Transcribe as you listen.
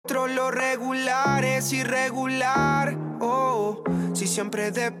pero lo regular es irregular. Oh, si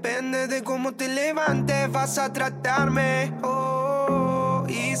siempre depende de cómo te levantes, vas a tratarme. Oh,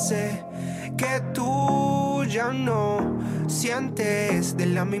 y sé que tú ya no sientes de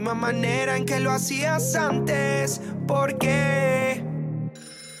la misma manera en que lo hacías antes. Porque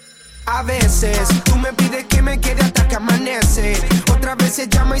a veces tú me pides que me quede hasta que amanece, otras veces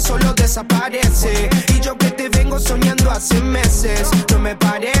llama y solo desaparece. Y yo que te vengo soñando hace meses, no me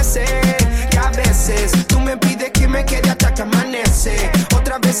parece. Que a veces tú me pides que me quede hasta que amanece,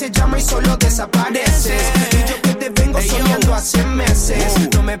 otras veces llama y solo desaparece. Y yo que te vengo soñando hace meses,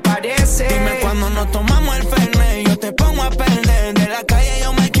 no me parece. Dime cuando nos tomamos el fernet, yo te pongo a perder. De la calle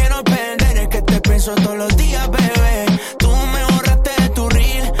yo me quiero perder, es que te pienso todos los días, bebé. Tú me borraste de tu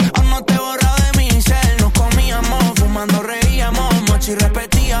reel, no te he borrado de mi cel. Nos comíamos, fumando reíamos, mochi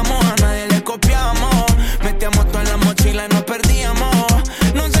repetíamos, a nadie le copiábamos. Metíamos todo en la mochila y nos perdíamos.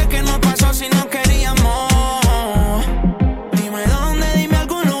 No sé qué nos pasó si no queríamos. Dime dónde, dime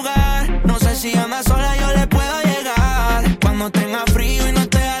algún lugar. No sé si andas sola, yo le puedo llegar. Cuando tenga frío y no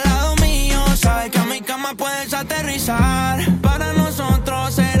esté al lado mío, sabes que a mi cama puedes aterrizar. Para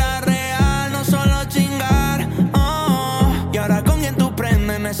nosotros será real, no solo chingar. Oh. Y ahora con quien tú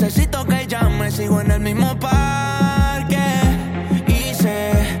prendes, necesito que llames. Sigo en el mismo parque y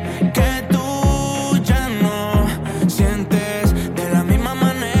sé que tú ya no sientes de la misma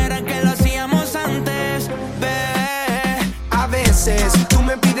manera que lo hacíamos antes, bebé. A veces tú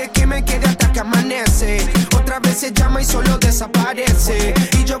me pides que me quede hasta que amanece, otras veces llama y solo desaparece.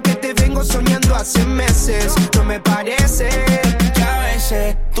 Y yo que te vengo soñando hace meses, no me parece. Que a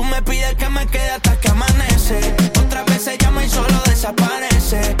veces tú me pides que me quede hasta que amanece, otras veces llama y solo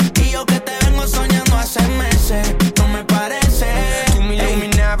desaparece. Y yo que te vengo soñando hace meses, no me parece. Tú me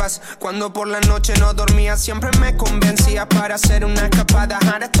iluminabas cuando por la noche no dormía, siempre me convencías para hacer una escapada.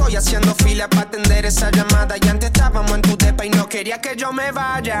 Ahora estoy haciendo fila para atender esa llamada. Y antes estábamos en tu depa y no querías que yo me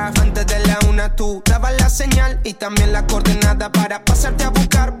vaya. Antes de la 1 tú dabas la señal y también la coordenada para pasarte a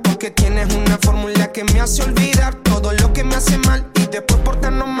buscar, porque tienes una fórmula que me hace olvidar todo lo que me hace mal y después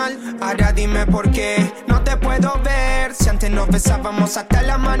portarnos mal. Ahora dime por qué no te puedo ver, si antes nos besábamos hasta el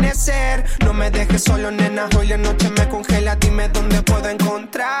amanecer. No me dejes solo, nena, hoy la noche me congela. Dime dónde puedo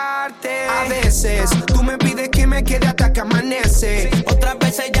encontrarte. A veces tú me pides que me quede hasta que amanece, otras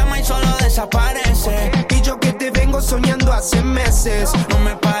veces llama y solo desaparece. Y yo que te vengo soñando hace meses, no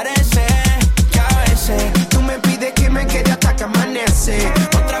me parece. Que a veces tú me pides que me quede hasta que amanece,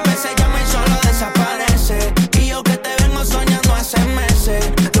 otras veces llama y solo desaparece. Y yo que te vengo soñando hace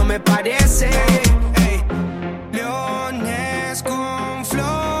meses, no me parece. Leones con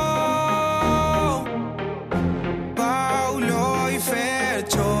flow, Paulo y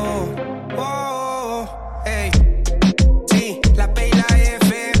Fercho. Oh, ey. Sí, la P y la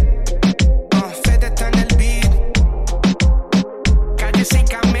F. Fede está en el beat. Cállese y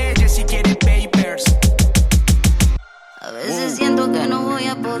camelle si quiere papers. A veces siento que no voy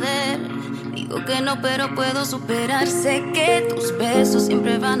a poder. Digo que no, pero puedo superar. Sé que tus besos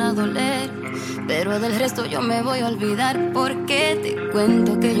siempre van a doler, pero del resto yo me voy a olvidar. Porque te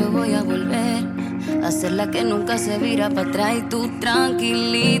cuento que yo voy a volver a ser la que nunca se vira para atrás. Y tú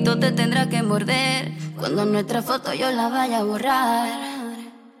tranquilito te tendrás que morder cuando nuestra foto yo la vaya a borrar.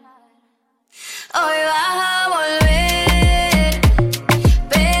 Hoy vas a volver.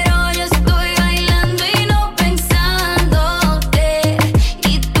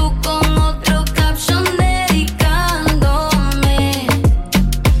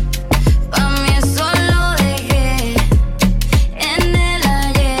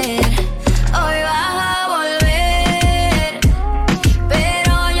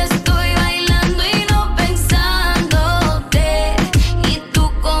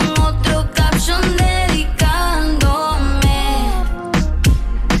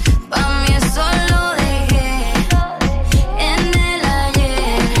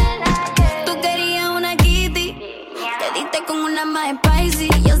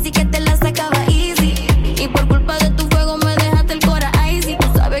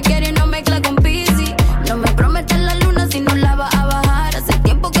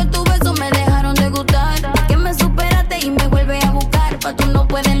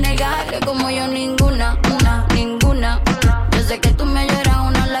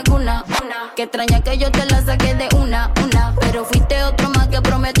 Que extraña que yo te la saqué de una, pero fuiste otro más que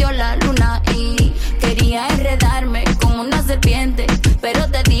prometió la luna. Y quería enredarme como una serpiente, pero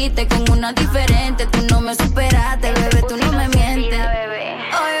te diste con una diferente. Tú no me superaste, bebé, tú no me mientes.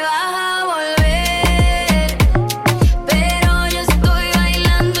 Hoy vas a volver, pero yo estoy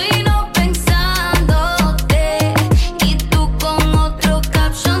bailando y no pensándote. Y tú con otro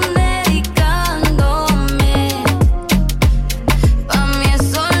caption de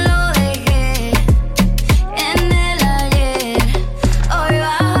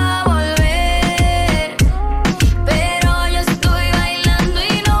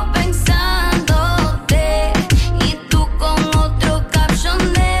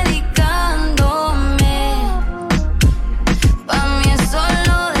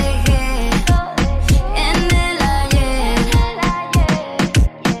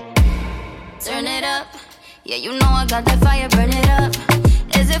Yeah, you know I got that fire, burn it up.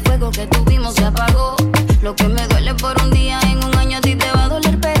 Ese fuego que tuvimos se apagó. Lo que me duele por un día, en un año a ti te va a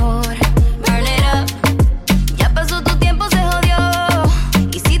doler peor. Burn it up. Ya pasó tu tiempo, se jodió.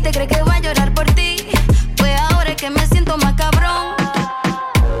 Y si te crees que voy a llorar por ti, pues ahora es que me siento más cabrón.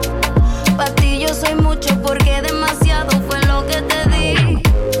 Pa' ti yo soy mucho porque demasiado fue lo que te di.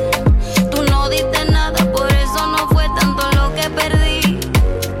 Tú no diste nada, por eso no fue tanto lo que perdí.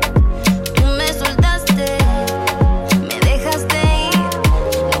 Tú me soltaste, me dejaste ir.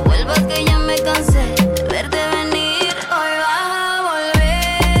 No vuelvas que ya me cansé de verte venir. Hoy vas a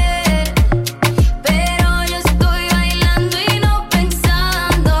volver, pero yo estoy bailando y no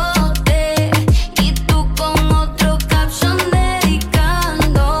pensándote. Y tú con otro caption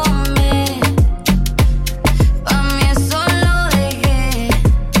dedicándome. Pa' mí eso lo dejé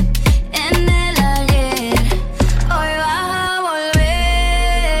en el ayer. Hoy vas a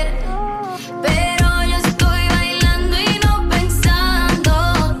volver, pero yo estoy bailando y no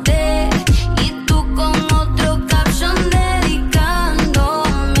pensándote. Y tú con otro caption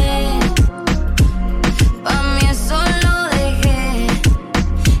dedicándome. Pa' mí eso lo dejé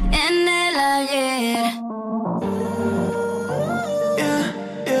en el ayer. Yeah,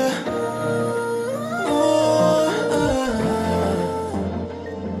 yeah.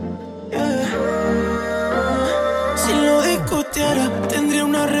 Si lo discutiera, tendría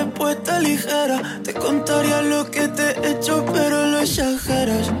una respuesta ligera. Te contaría lo que te he hecho, pero lo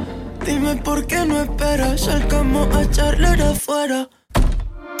exageras. Dime por qué no esperas, salgamos a charlar afuera.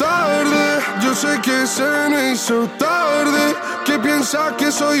 Tarde, yo sé que se me hizo tarde. Que piensas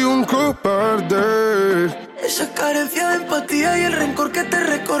que soy un cobarde. Esa carencia de empatía y el rencor que te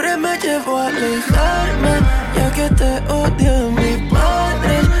recorre me llevó a alejarme. Ya que te odian mis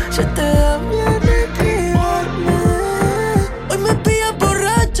padres, se te da bien esquivarme. Hoy me pillas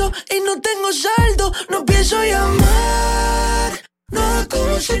borracho y no tengo saldo, no pienso llamar. No es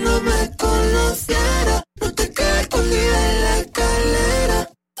como si no me conociera. No te quedes escondida en la escalera.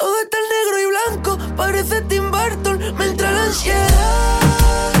 Todo está en negro y blanco, parece Tim Burton, me entra la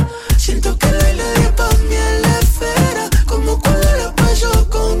ansiedad. Siento que no hay nadie pa' mí en la esfera, como cuando la paso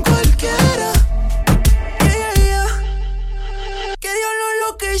con cualquiera. Yeah, yeah, yeah. Que Dios no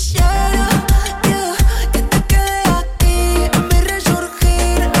lo quisiera, yeah. Que te quedes aquí, en mi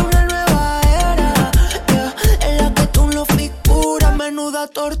resurgir, en una nueva era, yeah. En la que tú no figuras, menuda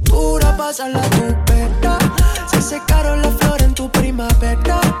tortura, pasa la supera. Se secaron las flores en tu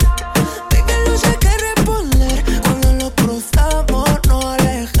primavera. De que no sé qué responder cuando nos cruzamos, nos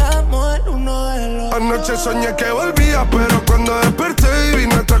alejamos el uno del otro. Anoche soñé que volvía, pero cuando desperté y vi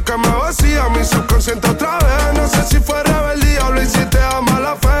nuestra cama vacía, mi subconsciente otra vez. No sé si fue rebeldía o lo hiciste a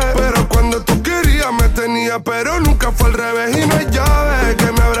mala fe, pero cuando tú querías me tenía, pero nunca fue al revés. Y no hay llave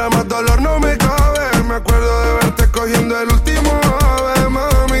que me abra más dolor, no me cabe. Me acuerdo de verte cogiendo el último ave,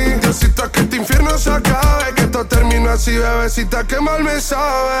 mami. Diosita, que este infierno se acabe, que esto termina así, bebecita, que mal me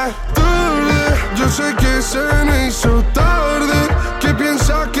sabe. Tarde, yo sé que se me hizo tarde. Que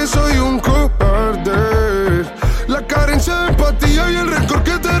piensas que soy un cobarde. La carencia de empatía y el rencor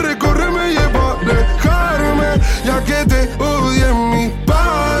que te recorre me lleva a alejarme. Ya que te odian mis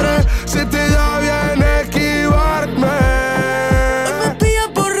padres, se te da bien esquivarme. Hoy me pillas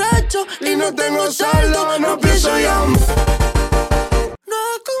borracho y no tengo saldo, no pienso llamar. No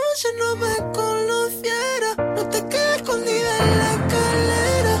es como si no me conociera. No te quedes escondida en la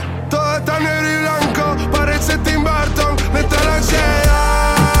escalera. Todo está negro y blanco, parece Tim Burton, me entra la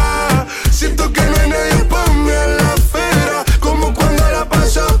ansiedad. Siento que no hay nadie pa' mí en la esfera, como cuando la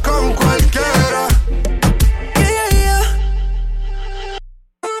paso con cualquiera. Yeah, yeah, yeah.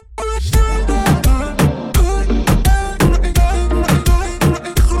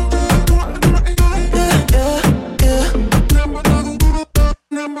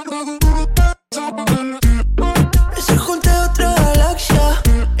 Ese junte de otra galaxia,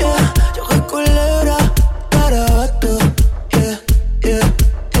 yeah. Yo soy culebra, garabato, yeah, yeah,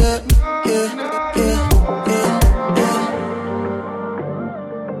 yeah, yeah, yeah, yeah, yeah.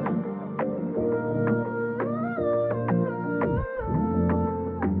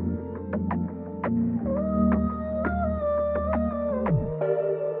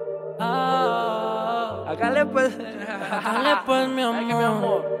 Hágale pues, mi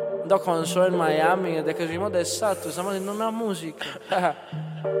amor. Ando con Sol en Miami, desde que fuimos de Sato, estamos haciendo una música.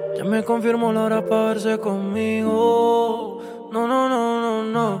 Ya me confirmó la hora para verse conmigo. No, no, no, no,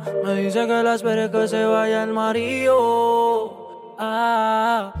 no. Me dice que la espere que se vaya el marido.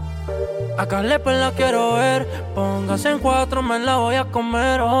 A Carle pues la quiero ver. Póngase en 4, me la voy a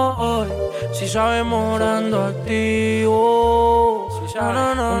comer hoy. Si sabe morando activo.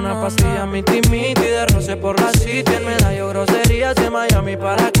 Una pastilla miti de roce por la city. En medallo groserías de Miami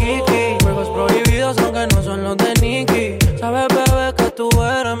para Kiki. Juegos prohibidos aunque no son los de Nicky. Sabes, bebé, que tú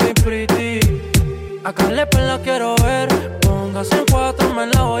eres mi pretty. A Carle la quiero ver. Póngase en 4, me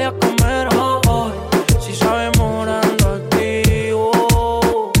la voy a comer. Si sabes morando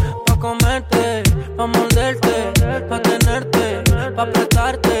activo. Pa' comerte, pa' morderte, pa' tenerte, pa'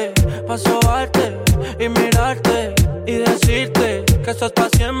 apretarte, pa' sobarte y mirarte y decirte que esto es pa'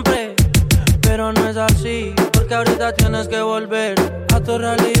 siempre. Pero no es así, porque ahorita tienes que volver a tu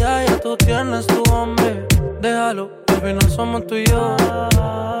realidad. Ya tú tienes tu hombre. Déjalo, al final somos tú y yo.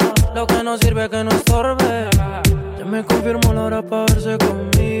 Lo que no sirve que no estorbe. Ya me confirmó la hora pa' verse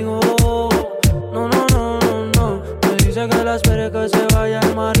conmigo. No, me dice que la espere que se vaya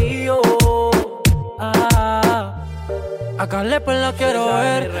el marido. A Carle la quiero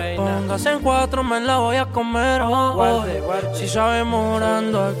ver. Póngase en 4, me la voy a comer. Si sabe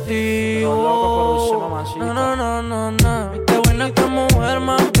morando activo. No. Qué buena, qué mujer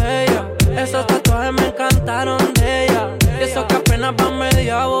más bella. Esos tatuajes me encantaron de ella. Y eso que apenas va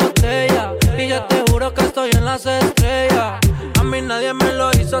media botella. Y yo te juro que estoy en las estrellas. A mí nadie me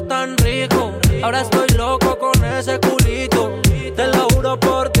lo hizo tan rico. Ahora estoy loco con ese culito. Te lo juro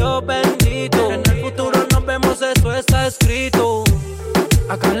por Dios bendito. En el futuro nos vemos, eso está escrito.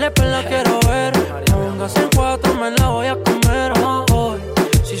 A Carle la quiero ver. Póngase en 4, me la voy a comer.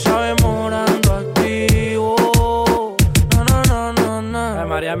 Si sabe morando activo. No. Ay,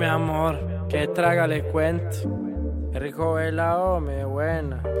 María, mi amor, que traga le cuento. Qué rico verla, hombre,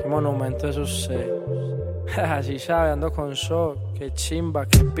 buena. Qué monumento es usted. Así sabe, ando con shock. Qué chimba,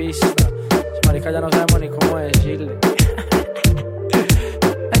 qué pista. Esa marica ya no sabemos ni cómo decirle.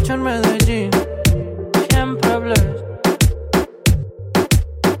 Hecho en Medellín, siempre blessed.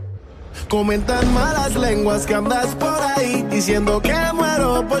 Comentan malas lenguas que andas por ahí diciendo que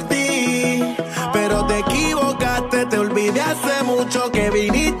muero por ti. Pero te equivocaste, te olvidé hace mucho que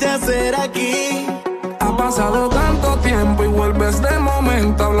viniste a hacer aquí. Ha pasado tanto tiempo y vuelves de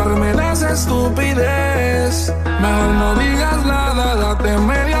momento a hablarme de esa estupidez. Mejor no digas nada, date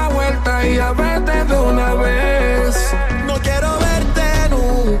media vuelta y ya vete de una vez. No quiero verte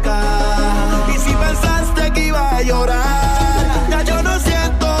nunca. Y si pensaste que iba a llorar, ya yo no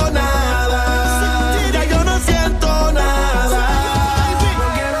siento nada. Ya yo no siento nada. No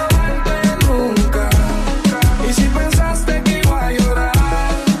quiero verte nunca. Y si pensaste que iba a llorar,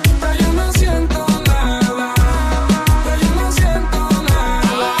 ya yo no siento nada. Ya yo no siento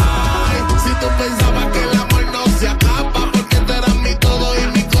nada. Ay, si tú pensabas que el amor no se acaba, porque tú eras mi todo y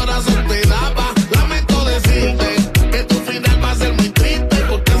mi corazón te daba. Lamento decirte que tu final va a ser muy triste,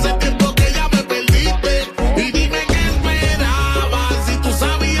 porque hace tiempo que ya me perdiste. Y dime qué esperabas, si tú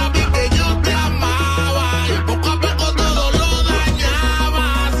sabías bien que yo te amaba. Y poco a poco todo lo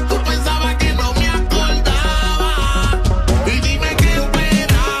dañabas. Tú pensabas que no me acordaba. Y dime qué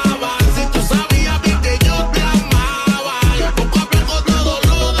esperabas, si tú sabías bien que yo te amaba. Y poco a poco todo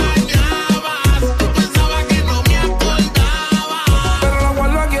lo dañabas. Tú pensabas que no me acordaba. Pero lo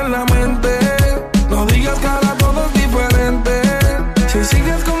guardo aquí en la mente. No digas que ahora todo es diferente. Si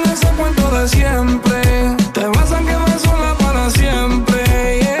sigues con ese cuento de siempre, te vas a quedar sola para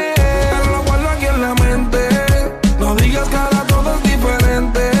siempre, yeah. Pero lo guardo aquí en la mente. No digas que ahora todo es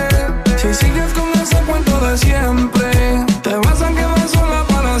diferente. Si sigues con ese cuento de siempre, te vas a quedar sola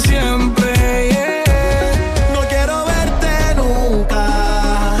para siempre, yeah. No quiero verte nunca.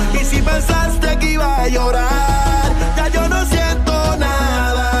 Y si pensaste que iba a llorar, ya yo no siento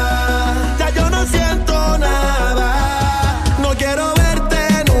nada. Ya yo no siento nada. No quiero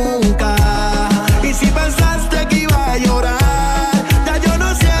verte nunca. Y si pensaste que iba a llorar, ya yo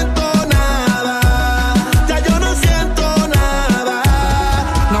no siento nada. Ya yo no siento nada.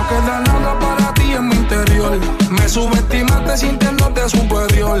 No queda nada para ti en mi interior. Me subestimaste sintiéndote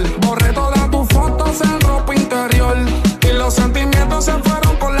superior. Borré todas tus fotos en ropa interior. Y los sentimientos se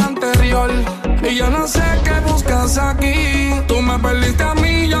fueron con la anterior. Y yo no sé qué buscas aquí. Tú me perdiste a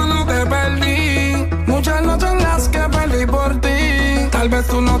mí, yo no te perdí. Muchas noches las que perdí por ti. Tal vez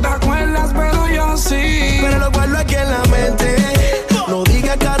tú no te acuerdas, pero yo sí. Pero lo guardo aquí en la mente. No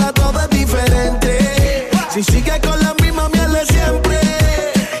digas que ahora todo es diferente. Si sigues con la misma miel de siempre,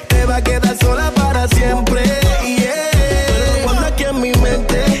 te va a quedar sola para siempre, yeah. Pero lo guardo aquí en mi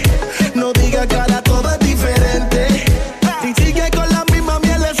mente. No digas que ahora todo es diferente. Si sigues con la misma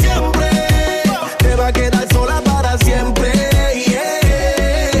miel de siempre, te va a quedar sola para siempre,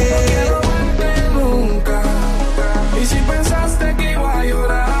 yeah. No quiero verte nunca. Y si pensaste que iba a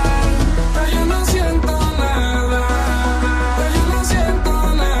llorar, ya yo no siento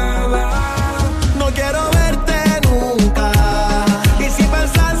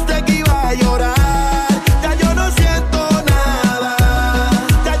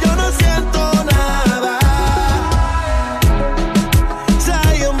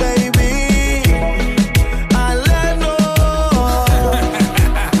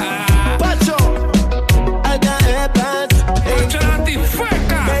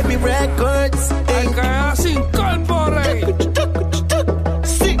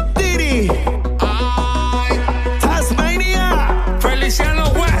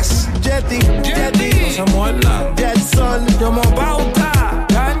Yo me pauta,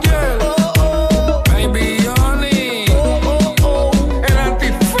 Angel, Baby Oli, el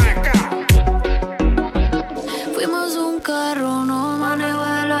antifeca. Fuimos un carro, no manejo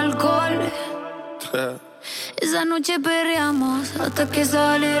el alcohol. Esa noche perreamos hasta que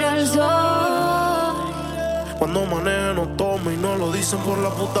saliera el sol. Cuando manejan no toman y no lo dicen por la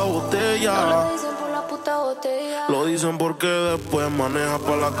puta botella. Lo dicen porque después maneja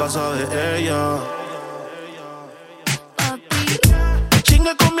pa' la casa de ella.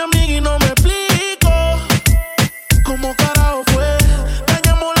 Chingue con mi amiga y no me explico cómo carajo fue.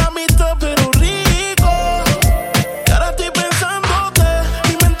 Dañamos la amistad pero rico. Y ahora estoy pensándote,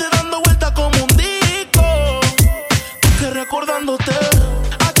 mi mente dando vueltas como un disco. Que recordándote,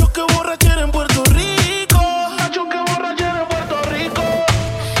 achos que borrachera en Puerto Rico. Achos que borrachera en Puerto Rico.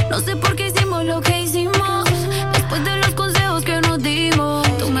 No sé por qué hicimos lo que hicimos, después de los consejos que nos dimos.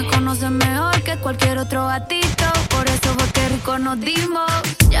 Tú me conoces mejor que cualquier otro gatito, por eso fue que rico nos dimos.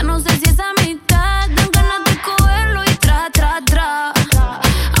 Ya no sé si esa amistad dan ganas de cogerlo y tra.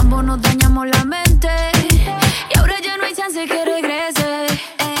 Ambos nos dañamos la mente y ahora ya no hay chance que regrese.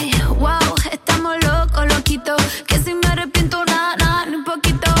 Wow, estamos locos, loquitos, que si me arrepiento nada, ni un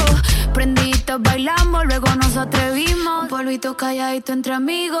poquito. Prendidos, bailamos, luego nos atrevimos. Un polvito calladito entre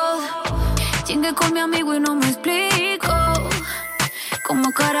amigos. Chingue con mi amigo y no me explico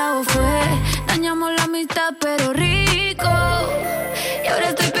cómo carajo fue. Dañamos la amistad pero rico. Y ahora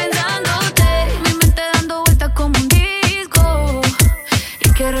estoy pensándote, mi mente dando vueltas como un disco. Y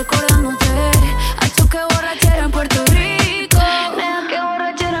que recordándote, hecho que borrachera en Puerto Rico. Deja que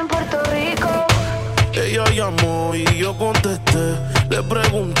borrachera en Puerto Rico. Ella llamó y yo contesté. Le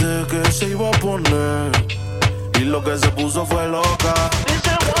pregunté qué se iba a poner y lo que se puso fue loca.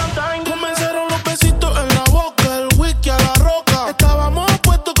 Comenzaron los besitos en la boca, el whisky a la roca. Estábamos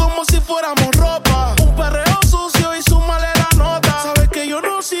puestos como si fuéramos ropa. Un perreo sucio y súmale la nota. Sabes que yo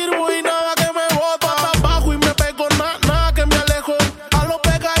no sirvo y nada que me bota. Bajo y me pego, nada que me alejo. A lo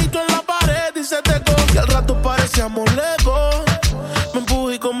pegadito en la pared y se tecó. Y al rato parecíamos lejos. Me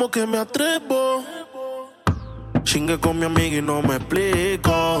empujé como que me atrevo. Chingue con mi amiga y no me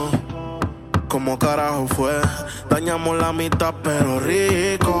explico cómo carajo fue. Dañamos la mitad pero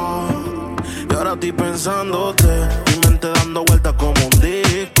rico. Y ahora estoy pensándote, mi mente dando vueltas como un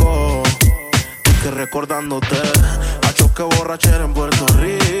disco. Y que recordándote, a choque borrachera en Puerto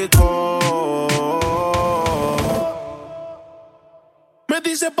Rico. Me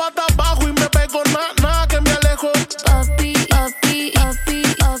dice pata abajo y me pego, nada que me alejo. Papi.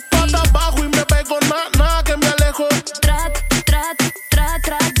 Pata abajo y me pego, nada que me alejo. Tra.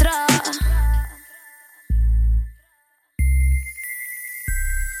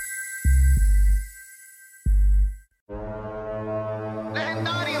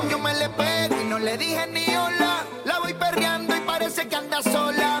 Yo me le pego y no le dije ni hola. La voy perreando y parece que anda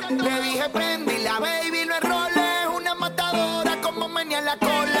sola. Le dije prende y la baby no enrola. Es una matadora como menea la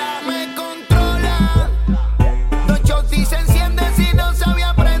cola. Me controla. Dos shots y se enciende si no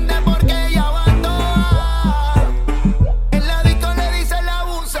sabía prender porque ella va a toa. En la disco le dice la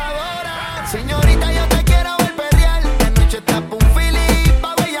abusadora. Señorita, yo te quiero ver perrear. La noche está pa' un fili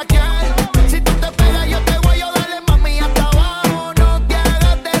pa' bellaquear. Si tú te pegas yo te voy a darle mami hasta abajo. No te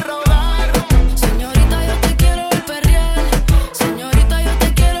hagas de rogar. Señorita, yo te quiero ver perrear. Señorita, yo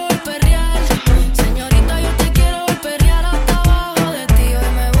te quiero ver perrear. Señorita, yo te quiero ver perrear hasta abajo de ti.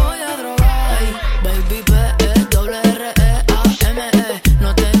 Hoy me voy a drogar. Ay, baby, B-E-R-R-E-A-M-E.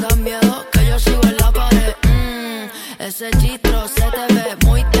 No tengas miedo que yo sigo en la pared. Ese chistro se te ve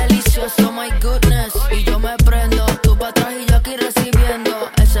muy delicioso, my goodness. Y yo me prendo, tú pa' atrás y yo aquí recibiendo.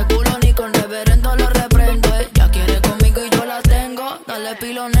 Ese culo ni con reverendo lo reprendo. Ella quiere conmigo y yo la tengo. Dale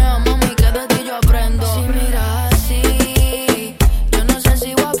pilonea, mami, que de ti yo aprendo. Si miras así, yo no sé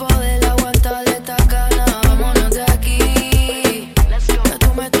si voy a poder aguantar esta gana. Vámonos de aquí. Que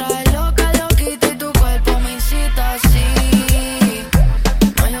tú me traes loca, loquita y tu cuerpo me incita así.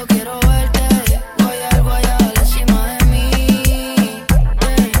 No, yo quiero verte, guayar encima de mí.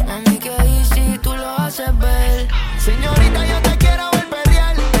 Mami, que easy, tú lo haces ver. Señorita, yo te quiero ver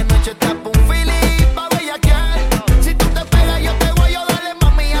perrear. La noche está pa' un fili pa' bellaquear. Si tú te pegas yo te voy a darle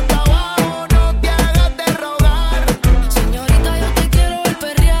mami hasta abajo. No te hagas de rogar.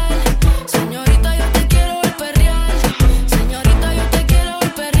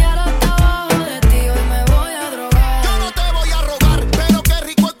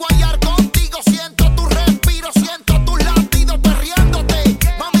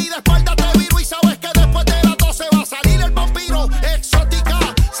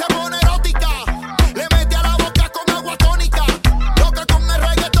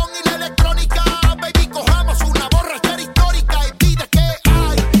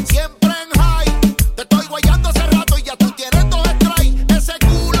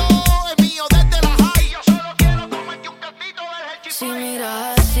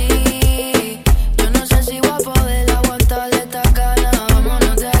 miras así, yo no sé si voy a poder aguantar esta gana.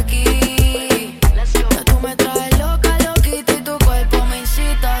 Vámonos de aquí. Ya tú me traes loca, loquita y tu cuerpo me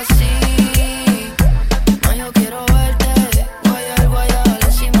incita así. No, yo quiero verte, guayar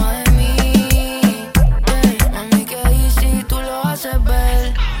encima de mí. Mami, que easy, tú lo haces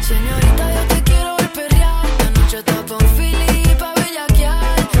ver. Señorita, yo te quiero ver perrear. La noche está pa' un feeling, pa'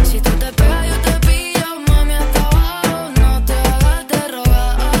 bellaquear. Si tú te pegas, yo te pillo, mami, hasta abajo. No te hagas de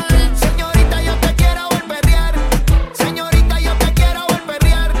rogar. Señorita, yo te quiero ver perrear. Señorita, yo te quiero ver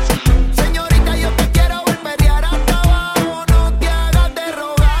perrear. Señorita, yo te quiero ver perrear hasta abajo. No te hagas de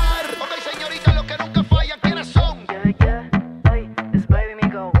rogar. Ok, señorita, lo que nunca falla, ¿quiénes son? It's baby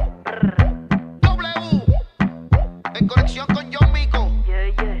Mico. W. En conexión con John Mico.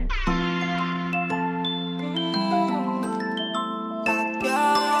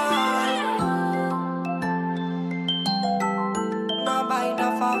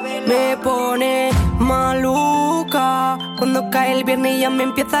 Me pone maluca cuando cae el viernes y ya me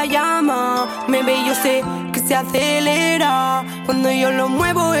empieza a llamar. Me ve y yo sé que se acelera. Cuando yo lo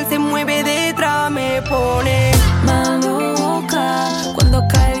muevo, él se mueve detrás. Me pone Maluca, cuando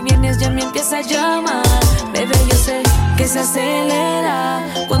cae el viernes ya me empieza a llamar. Bebé, yo sé que se acelera.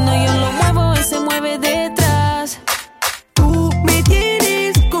 Cuando yo lo muevo, él se mueve detrás. tú me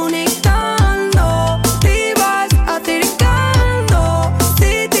tienes conectando, te vas acercando,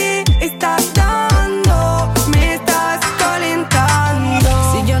 se te estás dando, me estás calentando.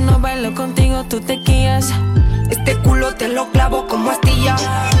 Si yo no bailo contigo, tú te guías. Este culo te lo clavo como astilla.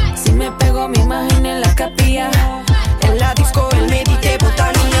 Si me pego, me imagino en la capilla. En la disco él me dice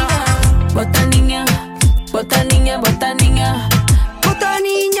bota niña, Bota niña, bota niña, bota niña. bota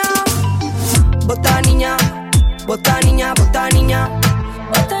niña, bota niña, bota niña, bota niña.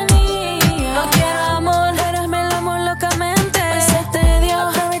 Bota niña. No quiero amor, pero me el amor locamente. Pues se te dio,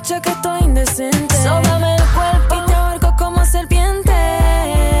 aprovecha que estoy indecente. Sóbame el cuerpo y te ahorco como serpiente.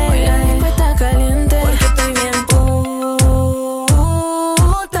 Hoy la disco está caliente porque estoy bien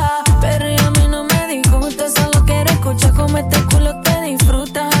puta. Pero a mí no me disgusta, solo quiero escuchar cómo este culo te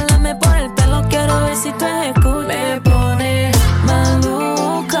disfruta. Jálame por el pelo, quiero ver si tú ejecutas. Me pone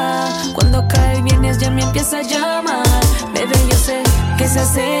maluca cuando cae el viernes ya me empieza a llamar. Bebé, yo sé que se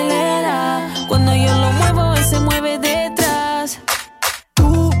acelera. Cuando yo lo muevo, él se mueve detrás.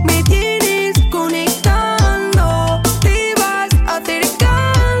 Tú me tienes conectando, te vas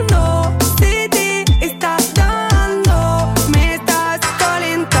acercando, se te estás dando, me estás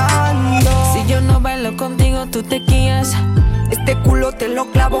calentando. Si yo no bailo contigo, tú te guías. Este culo te lo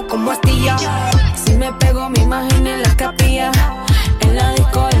clavo como astilla. Si me pego, me imagino en la capilla. En la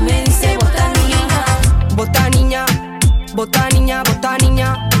disco él me dice bota niña. Bota niña, bota niña, bota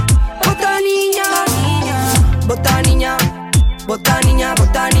niña, bota niña, bota niña, bota niña,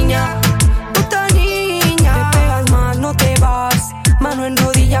 bota niña, bota niña. Te pegas más, no te vas. Mano en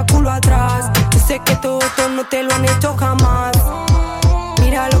rodilla, culo atrás. Yo sé que todo esto no te lo han hecho jamás.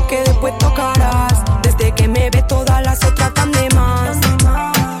 Mira lo que después tocarás. Desde que me ves todas las otras tan de más.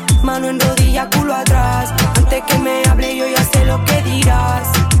 Mano en rodilla, culo atrás. Antes que me hable yo ya sé lo que dirás.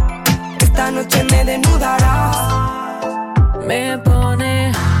 Esta noche me desnudarás. Me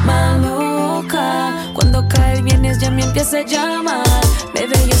pone maluca cuando cae el viernes ya me empieza a llamar.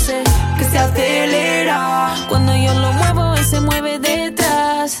 Bebé, yo sé Que se acelera. cuando yo lo muevo, él se mueve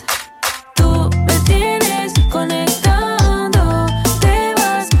detrás. Tú me tienes conectando, te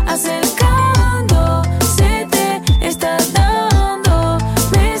vas acercando, se te estás dando,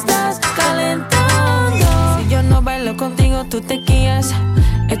 me estás calentando. Si yo no bailo contigo, tú te guías.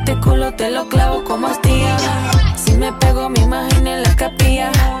 Este culo te lo clavo como astilla. Si me pego, me imagino en la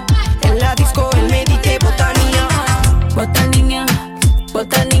capilla. En la disco él me dice bota niña, Bota niña,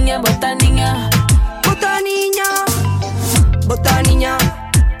 bota niña, bota niña. bota niña, bota niña,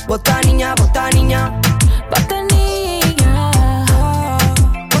 bota niña, bota niña, Bota niña,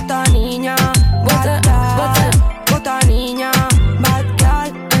 bota niña, bota, bota, bota niña, bad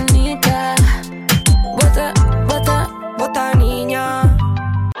girl, Anita. Bota, bota, bota niña.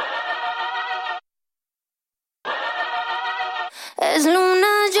 es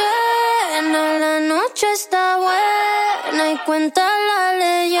luna llena, la noche está buena y cuenta la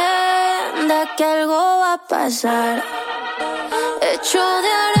leyenda que algo va a pasar. Hecho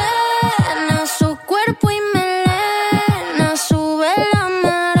de arena, su cuerpo y melena, sube la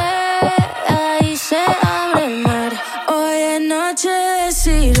marea y se abre el mar. Hoy es noche de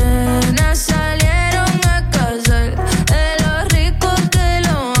sirenas, salieron a cazar. De lo rico que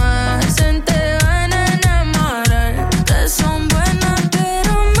lo hacen, te van a enamorar. Te son buenas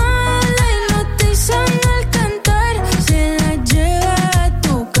pero malas y no te dicen al cantar. Se las lleva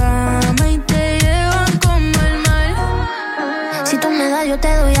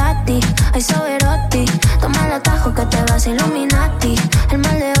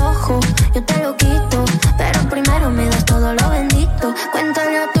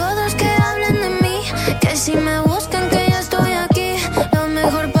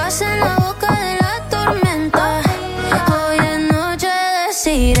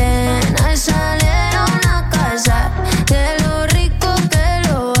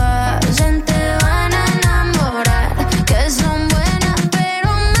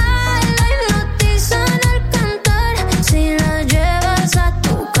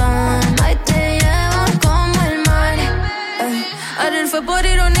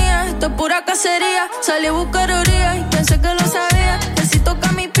Esto es pura cacería. Salí a buscar orilla y pensé que lo sabía. Que si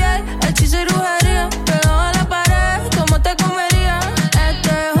toca mi piel, hechizo y brujería. Pegado a la pared, ¿cómo te comería? Este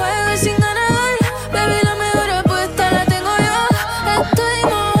juego es sin ganador. Baby, la mejor apuesta la tengo yo. Estoy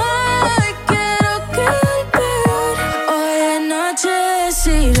mojada y quiero quedar peor. Hoy es noche de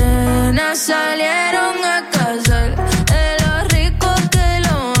sirenas, salieron a cazar. De los ricos que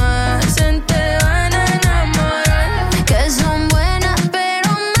lo hacen, te van a enamorar. Que son buenas pero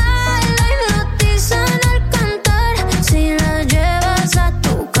malas y hipnotizan al cantar. Si las llevas a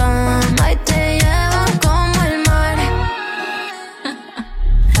tu cama y te llevan como el mar.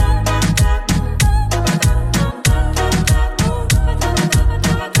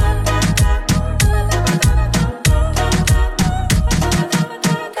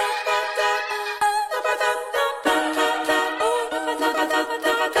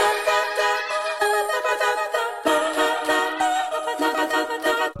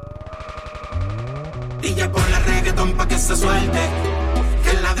 DJ ponle reggaetón pa' que se suelte,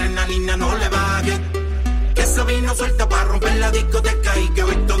 que la adrenalina no le baje, que ese vino suelta pa' romper la discoteca y que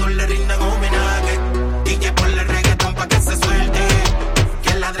hoy todos le rindan homenaje. DJ ponle reggaetón pa' que se suelte,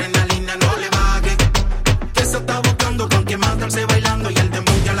 que la adrenalina no le baje, que se está buscando con quien matarse bailando y el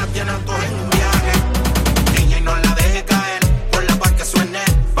dembow ya la tiene a todos en un viaje. DJ no la deje caer, ponla pa' que suene,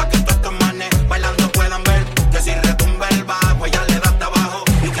 pa' que todos estos manes bailando puedan ver que si retumba el bajo ella le da hasta abajo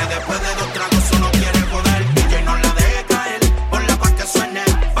y que después de 2 tragos solo quiere joder. DJ no la deje caer, ponla pa' que suene,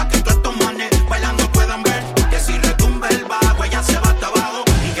 pa' que todos estos manes bailando puedan ver que si retumba el bajo ella se va hasta abajo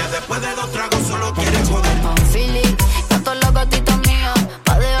y que después de 2 tragos solo quiere joder. Philly, gato la gatita mía,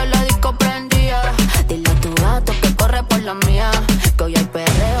 pa' dejar la disco prendida. Dile a tu gato que corre por la mía, que hoy hay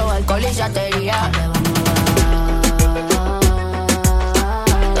perreo, alcohol y chatería.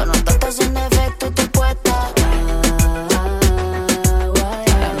 Tú no estás sin defecto y tú puesta.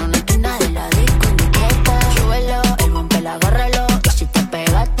 En una esquina de la disco indiqueta. Súbelo, el bumper agárralo. Y si te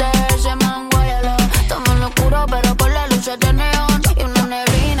pegaste, ese man guáyalo. Estamos en lo oscuro, pero con las luces de neón. Y una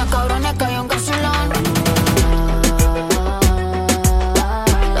neblina, cabrones, que hay un gasolón.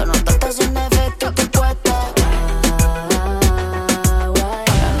 Tú no estás sin defecto y tú puesta.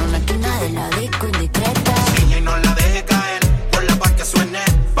 En una esquina de la disco indiscreta. DJ no la deje caer, ponla pa' que suene,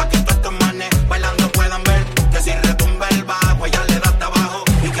 pa' que todos estos manes bailando puedan ver que si retumba el bajo ella le da hasta abajo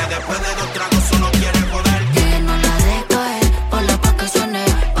y que después de 2 tragos solo quiere joder. Y no la dejes caer, ponla pa' que suene,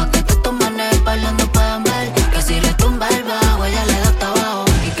 pa' que todos estos manes bailando puedan ver que si retumba el bajo ella le da hasta abajo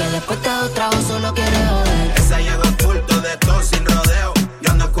y que después de 2 tragos solo quiere joder. Esa llegó a culto de todo sin rodeo.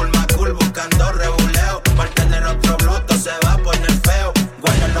 Yo ando cool más cool buscando rebuleo. Para tener otro bluto se va a poner feo.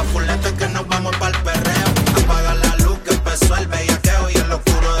 Guarda los fuletes que nos vamos pa'l perreo. Apaga la luz que empezó el bellaqueo. Y en lo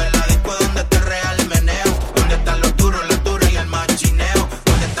oscuro de la disco donde está el real meneo. Donde están los duros, las duras y el machineo.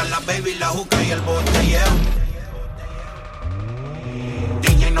 Donde están las baby, la juca y el botelleo.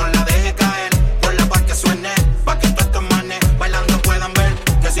 DJ no la deje caer, ponla pa' que suene, pa' que todos estos manes bailando puedan ver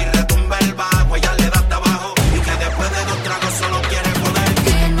que si retumba el bajo ella le da hasta abajo y que después de 2 tragos solo quiere joder.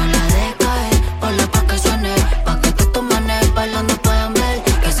 Que no la dejes caer, ponla pa' que suene, pa' que todos estos manes bailando puedan ver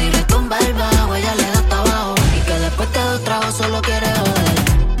que si retumba el bajo ella le da hasta abajo y que después de 2 tragos solo quiere joder.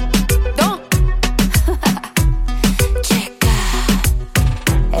 Chica,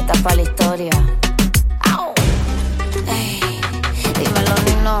 esta es pa' la historia. Au. Ey, dímelo,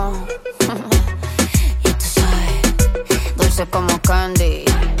 Nino. Y tú sabes, dulce como candy.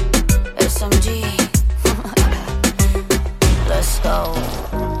 SMG. Let's go.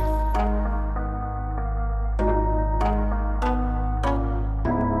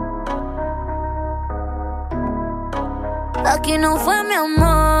 Aquí no fue mi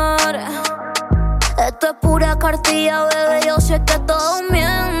amor. Esto es pura cartilla, bebé. Yo sé que todos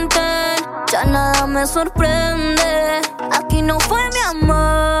mienten. Ya nada me sorprende. Aquí no fue mi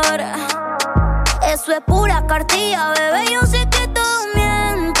amor. Eso es pura cartilla, bebé. Yo sé que todos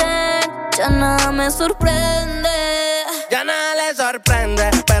mienten. Ya nada me sorprende. Ya nada le sorprende,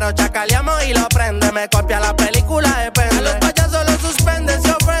 pero chacaleamos y lo prende. Me copia la película, depende. A los payasos los suspende,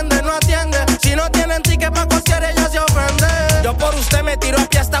 se ofende, no atiende. Si no tienen ticket pa' costear, ella se ofende. Yo por usted me tiro a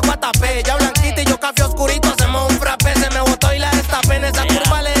pie hasta Guatapé. Ya blanquita y yo café oscurito, hacemos un frappé. Se me botó y la destapé. En esa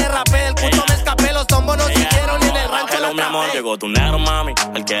curva le derrapé. El culto me escapé, los tombos no siguieron y en el rancho la mi amor, atrapé. llegó tu negro, mami.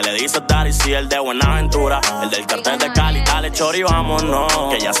 El que le dice daddy, sí, el de Buenaventura. El del cartel de Cali, dale chori, vámonos.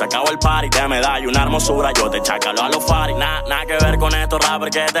 Que ya se acabó el party, de medalla, una hermosura. Yo te chacalo a los faris. Nada que ver con estos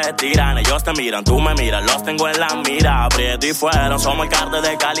rappers que te tiran. Ellos te miran, tú me miras, los tengo en la mira. Aprieto y fueron, somos el cartel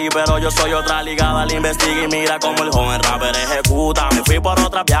de Cali, pero yo soy otra ligada. Al investiga y mira como el joven rapper ejecuta. Me fui por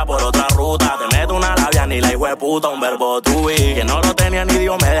otra vía, por otra ruta. Te meto una labia, ni la hijueputa, un verbo tuvi. Que no lo tenía ni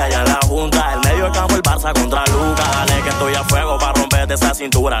Dios media allá en la acabó el Barça contra Luca. Dale que estoy a fuego pa' romperte esa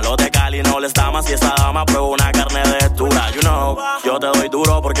cintura. Los de Cali no les da más y esa dama prueba una carne de dura. You know, yo te doy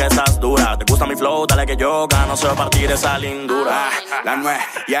duro porque estás dura. Te gusta mi flow, dale que yo gano, se va a partir esa lindura. La nuez,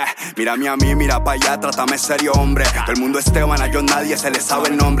 yeah. Mírame a mí, mira pa' allá, trátame serio, hombre. Todo el mundo es Esteban, a yo nadie se le sabe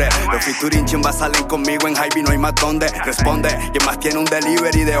el nombre. Los featuring chimbas salen conmigo en Hype y no hay más donde. Responde, quien más tiene un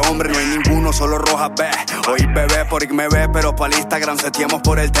delivery de hombre. No hay ninguno, solo roja B. Hoy bebé por me ve, pero pa' el Instagram seteamos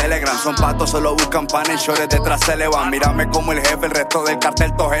por el Telegram. Son patos, solo buscan pan en shorts, detrás se le van. Mírame como el jefe, el resto del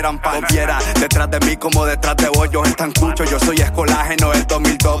cartel todos eran pan. Viera, detrás de mí como detrás de vos, yo están cucho. Yo soy escolágeno del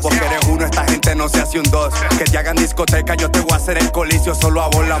 2002. Vos que eres uno, esta gente no se hace un dos. Que te hagan discoteca, yo te voy a hacer el colicio. Solo a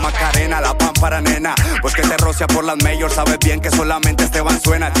vos la Macarena, la pámpara nena. Pues que te rocia por las mayors, sabes bien que solamente Esteban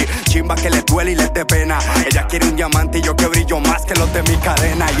suena. Chimba que le duele y le dé pena. Ella quiere un diamante y yo que brillo más que los de mi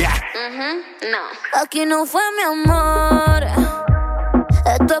cadena, yeah. No. Aquí no fue mi amor.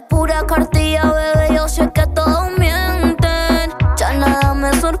 Esto es pura cartilla, bebé. Yo sé que todos mienten. Ya nada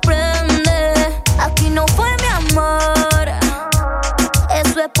me sorprende. Aquí no fue mi amor.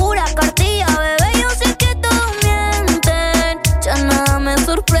 Eso es pura cartilla, bebé. Yo sé que todos mienten. Ya nada me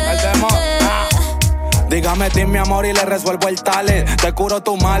sorprende. Dígame, Tim, mi amor, y le resuelvo el tale. Te curo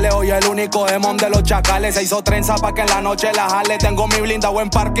tus males, hoy el único demon de los chacales. Se hizo trenza pa' que en la noche la jale. Tengo mi blindado en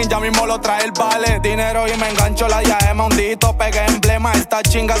parking, ya mismo lo trae el vale. Dinero y me engancho la diadema, un dito, pegué emblema. Estas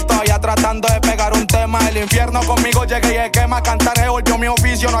chingas todavía tratando de pegar un tema. El infierno conmigo llega y se quema. Cantar se volvió mi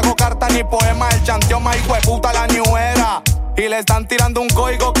oficio, no hago carta ni poema. El chanteo más hijo de puta, la new era. Y le están tirando un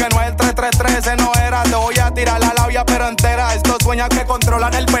código que no es el 333, ese no era. Te voy a tirar la labia pero entera. Estos sueños que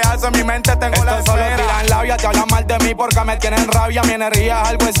controlan el pedazo en mi mente tengo. Estos la esfera. Solo tiran labia, te hablan mal de mí porque me tienen rabia. Mi energía es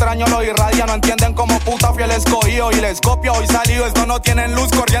algo extraño, lo irradia. No entienden como puta fui el escogido. Y les copio hoy salido, esto no tienen luz,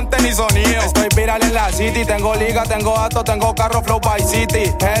 corriente ni sonido. Estoy viral en la city, tengo liga, tengo gato, tengo carro, flow by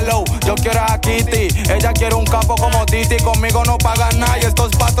city. Hello, yo quiero a Kitty, ella quiere un capo como Titi. Conmigo no pagan nada y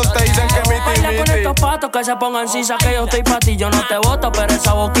estos patos te dicen que miti, miti. Con estos patos que se pongan sisa que yo estoy pa' ti. Yo no te voto, pero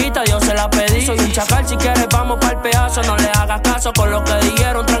esa boquita yo se la pedí. Soy un chacal, si quieres vamos pa'l pedazo. No le hagas caso con lo que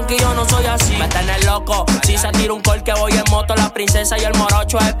dijeron, tranquilo, no soy así. Me tenés loco, si se tira un col que voy en moto. La princesa y el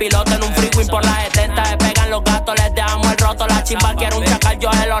morocho es piloto en un freeway por las 70. Se pegan los gatos, les dejamos el roto. La chimba quiere un chacal, yo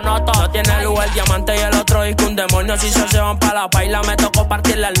se lo noto. No tiene luz el diamante y el otro disco un demonio. Si se van pa' la paila, me tocó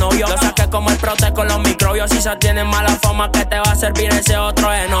partirle al novio. Lo saqué como el prote con los microbios. Si se tienen mala fama, que te va a servir ese otro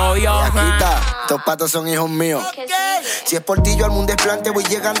de novio. Estos patos son hijos míos. Si es por ti yo al mundo desplante voy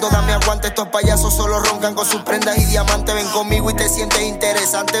llegando, dame aguante. Estos payasos solo roncan con sus prendas y diamantes. Ven conmigo y te sientes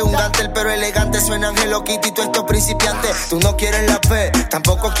interesante. Un gantel pero elegante, suena Angelo Kitty, tú estos principiantes. Tú no quieres la fe,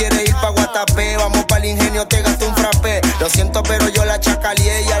 tampoco quieres ir pa' Guatapé. Vamos pa'l ingenio, te gasto un frappé. Lo siento pero yo la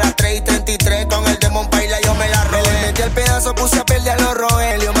chacalié y a las 3:33 con el demon baila yo me la robé. Me le metí el pedazo, puse a perder a los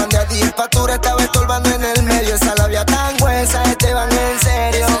Rogelio. Mandé a 10 facturas, estaba estorbando en el medio. Esa labia tan gruesa, Esteban en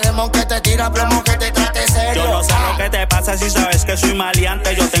serio. Ese demon que te tira plomo, que te trate serio. Yo no sé lo que te pasa si sabes que soy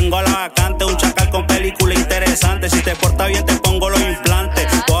maleante. Yo tengo la vacante, un chacal con película interesante. Si te portas bien te pongo los implantes.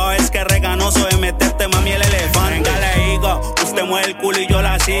 Toda vez que reganoso de meterte mami el elefante. Venga le digo, usted mueve el culo y yo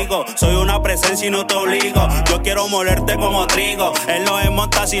la sigo. Soy una presencia y no te obligo. Yo quiero molerte como trigo. Él no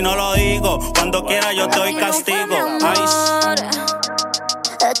desmonta si no lo digo. Cuando quiera yo te doy castigo.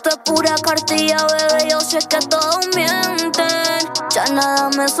 Esto es pura cartilla, bebé, yo sé que todos mienten. Ya nada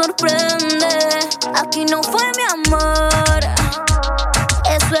me sorprende. Aquí no fue mi amor.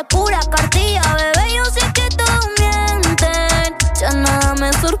 Eso es pura cartilla, bebé, yo sé que todos mienten. Ya nada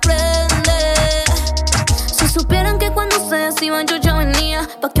me sorprende. Si supieran que cuando ustedes iban yo ya venía.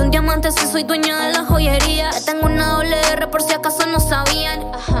 Pa' que un diamante si soy dueña de la joyería. Ya tengo una doble R por si acaso no sabían.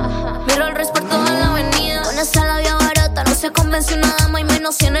 Miro el por toda la avenida. Con esa labia barata no se convence una dama. Y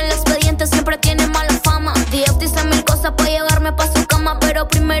menos si en el expediente siempre tiene mala fama. DF dice mil cosas pa' llevarme pa' su cama. Pero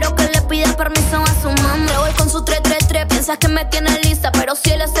primero que le pida permiso a su mamá. Le voy con su 333, piensas que me tiene lista. Pero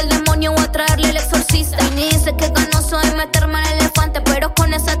si él es el demonio voy a traerle el exorcista. Y ni dice que ganoso de meterme en el elefante. Pero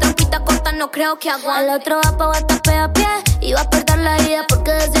con esa trampita corta no creo que aguante. El otro va pa' Guatapé a pie y va a perder la vida.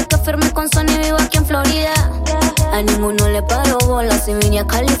 Porque desde que firmé con Sony vivo aquí en Florida. A ninguno le paró bola. Si vine a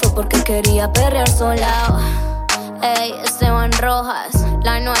Cali fue porque quería perrear sola. Ey, Esteban Rojas,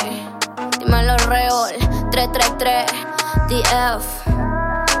 la 9. Dímelo Reol, 333, DF.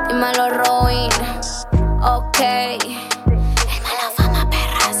 Dímelo Robin, ok. El mala fama,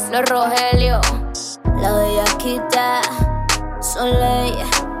 perras. Los Rogelio, la bellaquita, Soleil,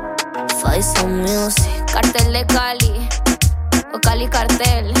 Faisal Music, Cartel de Cali, o Cali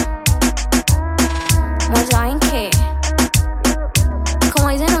Cartel. ¿No saben qué? Como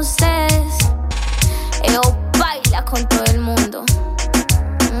dicen ustedes, yo baila con todo el mundo.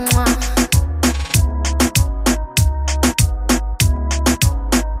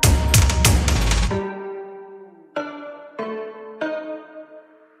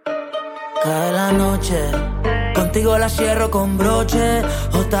 la cierro con broche.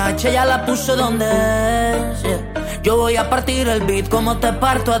 JH ya la puso donde es, yeah. Yo voy a partir el beat como te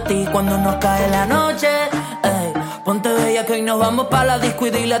parto a ti cuando nos cae la noche. Ey, ponte bella que hoy nos vamos pa' la disco y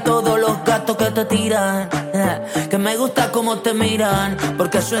dile a todos los gatos que te tiran, yeah, que me gusta cómo te miran,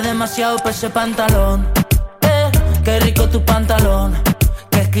 porque eso es demasiado pa' ese pantalón. Qué rico tu pantalón,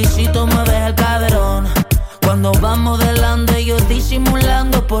 qué exquisito mueves el caderón. Cuando vamos delante yo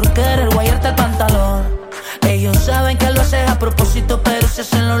disimulando por querer guayarte el pantalón. Ellos saben que lo haces a propósito, pero se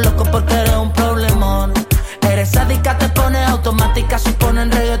hacen los locos porque eres un problemón. Eres sádica, te pones automática, si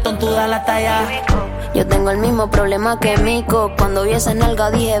ponen reggaetón tú das la talla. Yo tengo el mismo problema que Mico. Cuando vi esa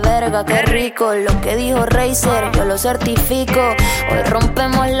nalga dije, verga, qué rico. Lo que dijo Razer, yo lo certifico. Hoy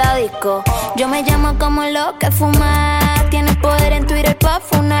rompemos la disco. Yo me llamo como lo que fuma. Tienes poder en Twitter pa'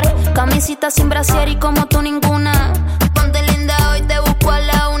 funar. Camisita sin brasier y como tú ninguna. Ponte linda, hoy te busco a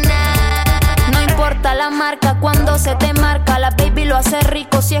la una. No importa la marca cuando se te marca. La baby lo hace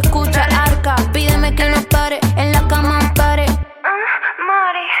rico si escucha arca. Pídeme que no pare, en la cama pare.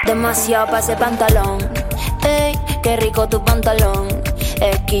 Demasiado pa' ese pantalón. Ey, qué rico tu pantalón.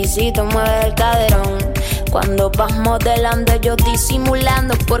 Exquisito mueve el caderón. Cuando vas modelando yo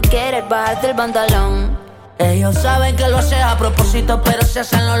disimulando por querer bajarte el pantalón. Ellos saben que lo haces a propósito, pero se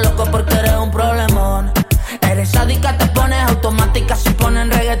hacen los locos porque eres un problemón. Eres sádica, te pones automática, si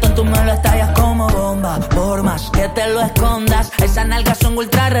ponen reggaetón tú me lo estallas como bomba. Por más que te lo escondas, esas nalgas son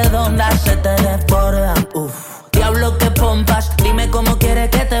ultra redondas, se te desbordan, uff. Diablo que pompas, dime cómo quieres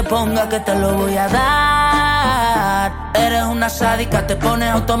que te ponga, que te lo voy a dar. Eres una sádica, te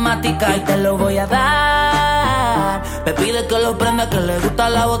pones automática y te lo voy a dar. Me pide que lo prenda, que le gusta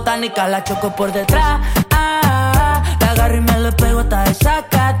la botánica, la choco por detrás. La agarro y me le pego hasta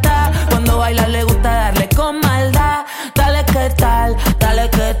desacata. Cuando baila le gusta darle con maldad. Dale que tal, dale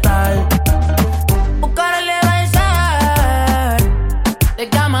que tal. Buscarle besar. Te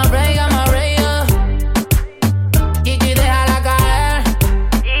llama Rey, Gigi, déjala caer.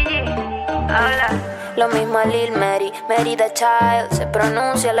 Gigi, habla. Lo mismo a Lil Mary, Mary the Child. Se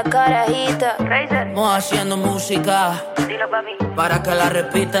pronuncia la carajita. Estamos haciendo música. Dilo, papi. Para que la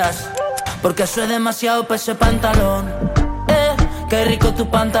repitas. Porque eso es demasiado pa' ese pantalón. Qué rico tu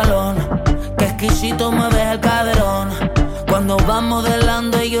pantalón. Qué exquisito mueves el caderón. Cuando van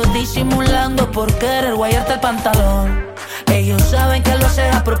modelando ellos disimulando por querer guayarte el pantalón. Ellos saben que lo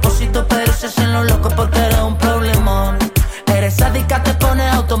haces a propósito, pero se hacen los locos porque eres un problemón. Eres sádica, te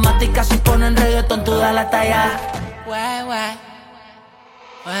pones automática, si ponen reggaetón tú das la talla. Guay, guay.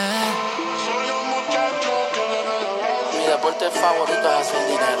 Mi deporte favorito es hacer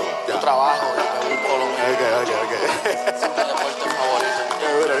dinero. Yo trabajo y me busco lo mío. Es mi deporte favorito.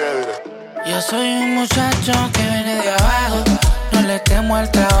 Yo soy un muchacho que viene de abajo. No le temo al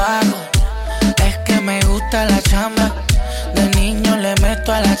trabajo. Es que me gusta la chamba. De niño le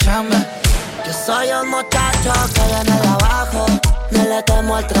meto a la chamba. Yo soy un muchacho que viene de abajo. No le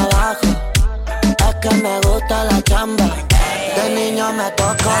temo al trabajo. Es que me gusta la chamba. De niño me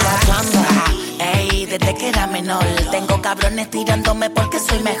toco la chamba. Ey, desde que era menor tengo cabrones tirándome porque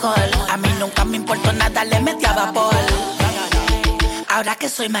soy mejor. A mí nunca me importó nada, le metí a vapor. Ahora que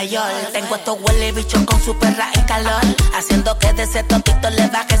soy mayor, tengo estos huele bichos con su perra en calor, haciendo que de ese totito le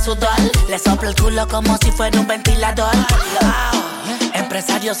baje sudor. Le soplo el culo como si fuera un ventilador.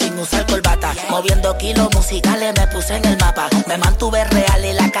 Empresario sin usar corbata, moviendo kilos musicales me puse en el mapa. Me mantuve real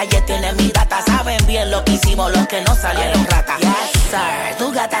y la calle tiene mi data. Saben bien lo que hicimos los que no salieron rata. Yes sir,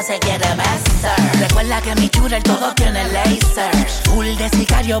 tu gata se quiere besar. Recuerda que mi shooter todo tiene laser. Full de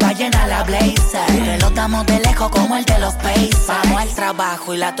sicario va llena la blazer. Que lo damos de lejos como el de los Pacers. Vamos al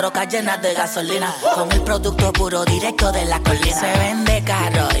trabajo y la troca llena de gasolina, con el producto puro directo de la colina. Se vende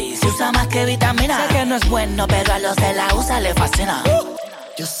caro y se usa más que vitamina. Sé que no es bueno pero a los de la USA le fascina.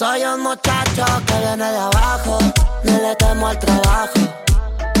 Yo soy un muchacho que viene de abajo. No le temo al trabajo.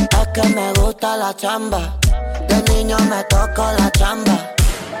 Es que me gusta la chamba. De niño me toco la chamba.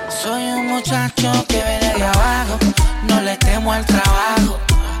 Soy un muchacho que viene de abajo. No le temo al trabajo.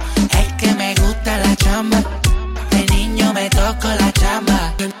 Es que me gusta la chamba. De niño me toco la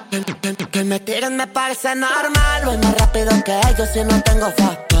chamba. Que me tiren me parece normal. Voy más rápido que ellos si no tengo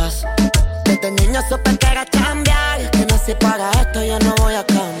fast pass. Desde niño supe que era cambiar. Y es que nací para esto, yo no voy a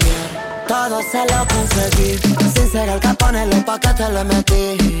cambiar. Todo se lo conseguí. Sin ser el capone, los paquetes le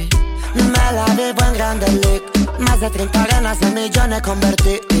metí. Me la vivo en Grande League. Más de 30 arenas en millones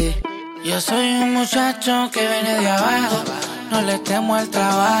convertí. Yo soy un muchacho que viene de abajo. No le temo al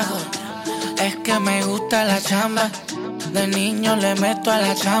trabajo. Es que me gusta la chamba. De niño le meto a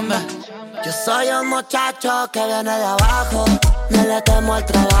la chamba. Yo soy un muchacho que viene de abajo. No le temo al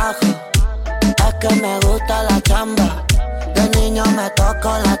trabajo. Es que me gusta la chamba. De niño me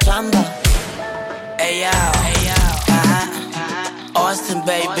toco la chamba. Ey, yo, Austin,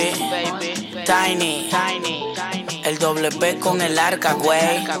 baby. Tiny. El doble P con el arca,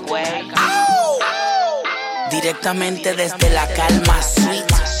 güey. Directamente desde la calma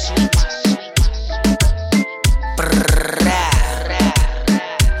suite.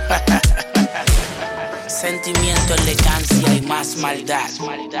 Sentimiento, elegancia y más maldad.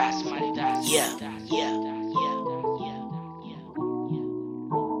 Yeah.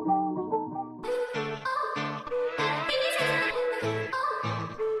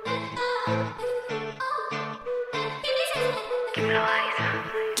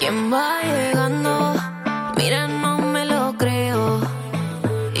 ¿Quién va llegando? Mira, no me lo creo.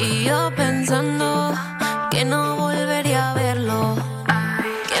 Y yo pensando que no volvería a verlo.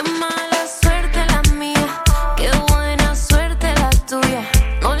 Qué mala suerte la mía, qué buena suerte la tuya.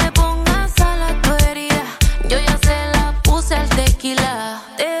 No le pongas sal a tu herida, yo ya se la puse al tequila.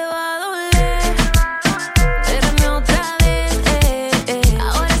 Te va a doler verme otra vez,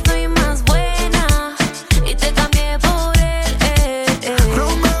 Ahora estoy más buena y te cambié por él, No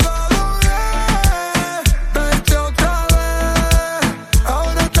me va a doler verte otra vez.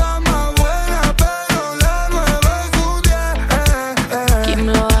 Ahora está más buena, pero la nueva es un 10. Kim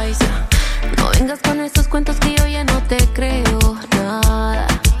Loaiza, no vengas con esos cuentos que yo ya no te creo nada.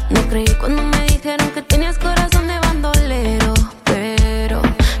 No creí cuando me dijeron que tenías corazón de bandolero, pero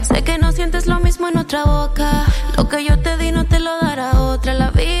sé que no sientes lo mismo en otra boca. Lo que yo te di no te lo dará otra.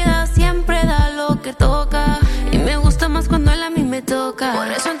 La vida siempre da lo que toca y me gusta más cuando él a mí me toca. Por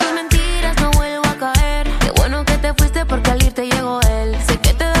eso en tus mentiras no vuelvo a caer. Qué bueno que te fuiste porque al irte llegó él. Sé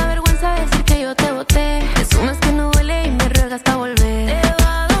que te da vergüenza decir que yo te boté. Presumes que no duele y me ruegas pa' volver. Te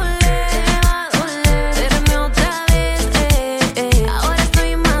va a doler verme otra vez, Ahora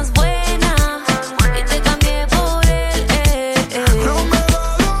estoy más buena y te cambié por él, No me va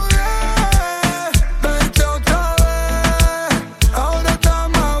a doler verte otra vez. Ahora está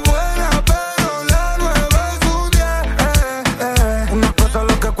más buena, pero la nueva es un 10. Una cosa es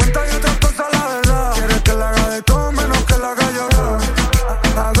lo que cuenta y otra cosa la verdad. Quieres que la haga de todo menos que la haga llorar.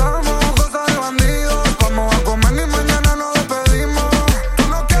 Hagamos cosas de bandidos. Vamos a comer y mañana nos despedimos. Tú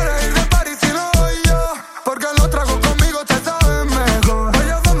no quieres ir de party si no voy yo, porque los tragos conmigo te saben mejor.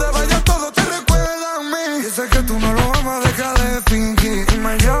 Vayas donde vayas todos te recuerdan a mí. Y sé que tú no lo vas a dejar de fingir. Y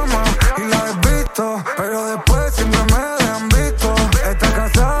me llamas y la desvisto, pero después siempre me dejan visto. Está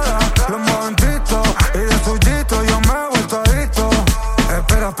casada, los moventitos, y de suyito yo me he vuelto adicto.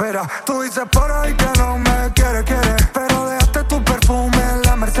 Espera, tú dices por ahí que no me quieres, pero dejaste tu perfume en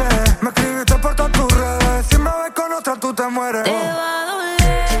la Mercedes. Me escribiste por todas tus redes. Si me ves con otra tú te mueres. te va a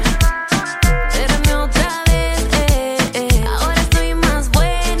doler verme otra vez, Ahora estoy más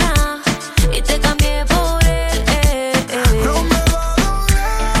buena y te cambié por él, No me va a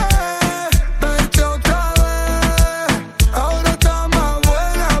doler verte otra vez. Ahora está más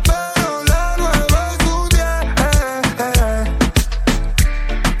buena, pero la nueva es un 10.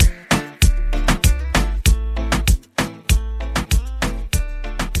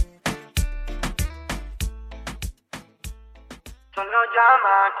 Solo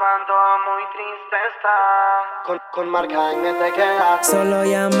llama cuando muy triste está. Con marca y te quedas. Solo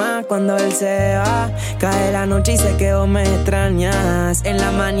llama cuando él se va. Cae la noche y sé que vos me extrañas. En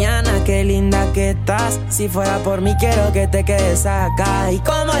la mañana, qué linda que estás. Si fuera por mí, quiero que te quedes acá. ¿Y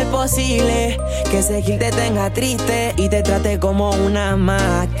cómo es posible que ese gil te tenga triste y te trate como una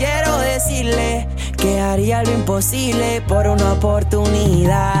más? Quiero decirle que haría lo imposible por una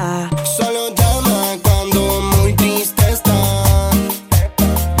oportunidad. Solo llama cuando muy triste está.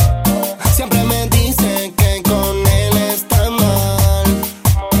 Siempre me dice que con él está mal.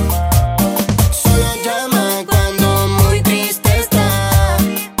 Solo llama cuando muy triste está.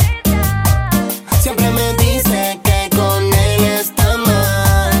 Siempre me dice que con él está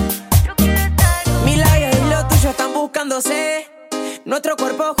mal. Mi labio y lo tuyo están buscándose. Nuestro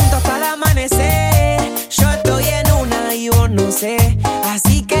cuerpo juntos hasta el amanecer. Yo estoy en una y vos no sé.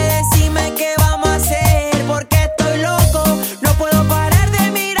 Así que decime qué vamos a hacer. Porque estoy loco, no puedo parar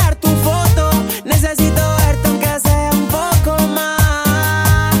de mirar tu foto. Necesito verte aunque sea un poco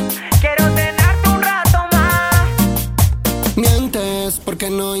más. Quiero tenerte un rato más. Mientes porque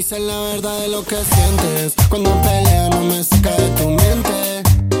no hice la verdad de lo que sientes. Cuando pelea no me saca de tu mente.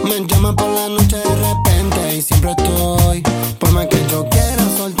 Me llama por la noche de repente y siempre estoy. Por más que yo quiera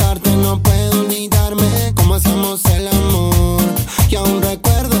soltarte no puedo olvidarme cómo hacíamos el amor. Y aún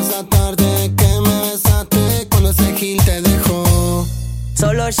recuerdo esa tarde que me besaste cuando ese gil te dejó.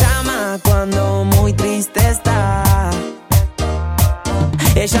 Solo llama cuando muy triste está.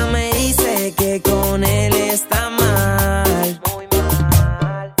 Ella me dice que con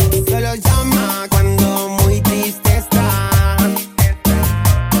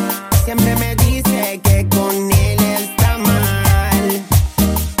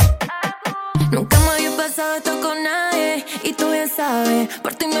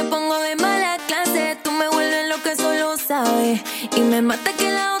Por ti me pongo de mala clase. Tú me vuelves lo que solo sabes. Y me mata que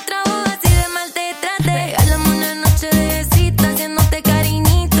la otra voz así de mal te trate. Regálame una noche de cita haciéndote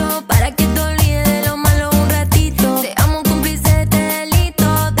cariñito, para que te olvides de lo malo un ratito. Te amo cómplice de este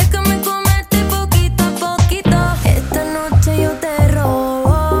delito. Déjame comerte poquito a poquito. Esta noche yo te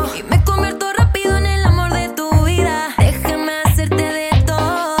robo y me convierto rápido en el amor de tu vida. Déjame hacerte de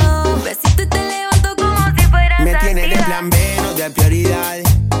todo. Un besito y te levanto como si fueras Me tiene de Latina. plan B, no de prioridad.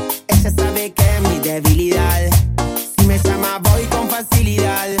 Ella sabe que es mi debilidad. Si me llama voy con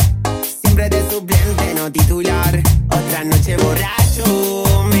facilidad. Siempre de suplente, no titular. Otra noche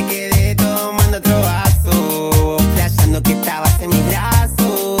borracho, me quedé tomando otro vaso, flasheando que estabas en mis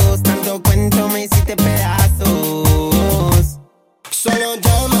brazos. Tanto cuento me hiciste pedazos. Solo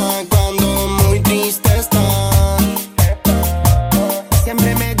llama cuando muy triste está.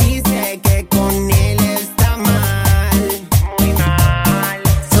 Siempre me dice que con él está mal, muy mal.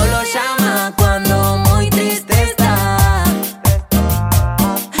 Solo llama cuando muy triste está.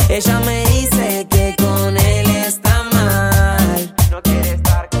 Ella me dice que con él está mal. No quiere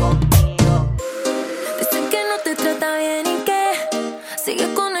estar conmigo. Dicen que no te trata bien y que sigues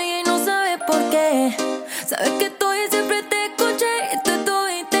con ella y no sabes por qué. Sabes que estoy y siempre te escuché y tú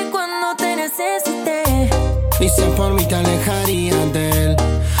estuviste cuando te necesité. Y si por mí te alejarías de él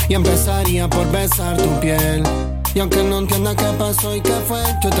y empezaría por besar tu piel. Y aunque no entienda qué pasó y qué fue,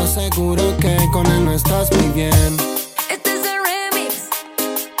 yo te aseguro que con él no estás muy bien. Este es el remix.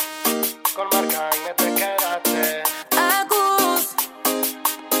 Con marca y te quedaste. Agus.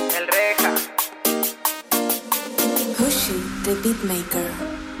 El reja. Hushi, the beatmaker.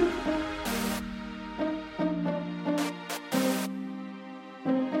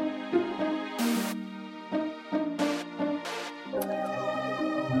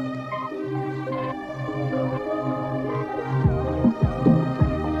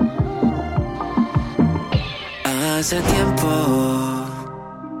 Hace tiempo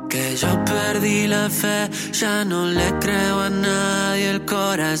que yo perdí la fe, ya no le creo a nadie, el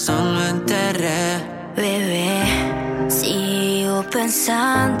corazón lo enterré. Bebé, sigo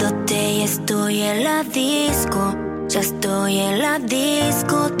pensándote y estoy en la disco. Ya estoy en la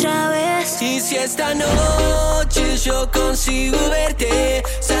disco otra vez. Y si esta noche yo consigo verte,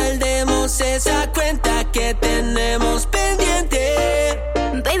 saldemos esa cuenta que tenemos pendiente.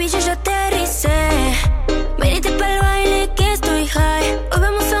 Baby, yo ya aterricé. Venite para el baile que estoy high. Hoy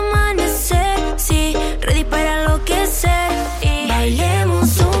vamos a amanecer, sí, ready para enloquecer. Y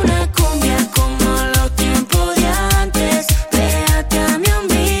bailemos una cumbia como los tiempos de antes. Pégate a mi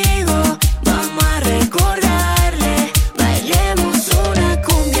ombligo, vamos a recordarle. Bailemos una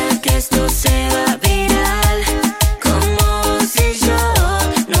cumbia que esto se va viral. Como si yo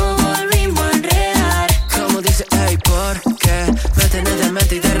no volvimos a enredar. Como dice, hey, ¿por qué me tenés de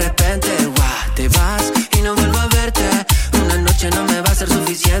mente y de repente, guau, te vas y no vuelvo a verte? Una noche no me va a ser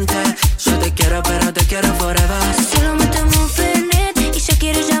suficiente. Yo te quiero, pero te quiero forever. Solo metemos un fernet y ya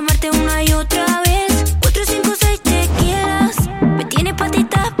quiero llamarte una y otra vez. 4, 5, 6 tequilas, me tiene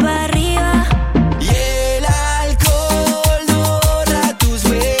patitas para arriba. Y el alcohol no borra tus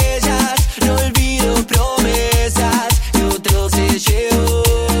huellas, no olvido promesas que otro se llevó.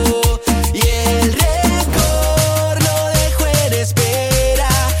 Y el rencor lo dejo en espera,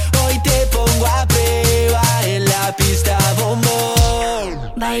 hoy te pongo a prueba en la pista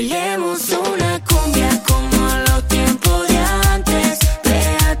bombón. Bailemos una cumbia como los tiempos de antes.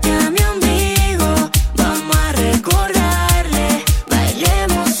 Pégate a mi ombligo, vamos a recordarle.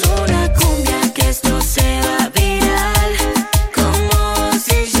 Bailemos una cumbia que esto se va viral. Como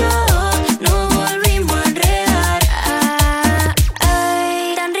si yo no volvimos a enredar.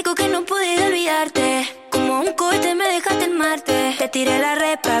 Ay, tan rico que no pude olvidarte. Como un cohete me dejaste en Marte. Te tiré la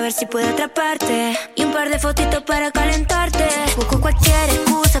red para ver si puedo atraparte. Y un par de fotitos para calentarte. Busco cualquier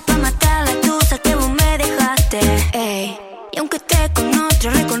excusa para matar la tusa que vos me dejaste. Ey. Y aunque esté con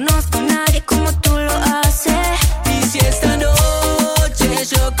otro, reconozco a nadie como tú lo haces. Y si esta noche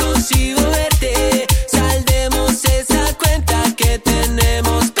yo consigo verte, saldemos esa cuenta que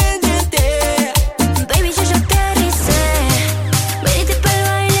tenemos pendiente. Baby, yo ya aterricé. Venite para el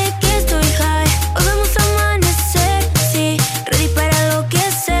baile que estoy high. Hoy vamos a amanecer, sí, ready para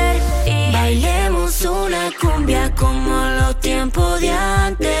enloquecer. Y bailemos una cumbia como los tiempos de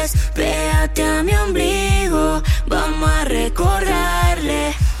antes. Pégate a mi ombligo, vamos a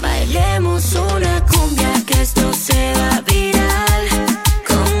recordarle. Bailemos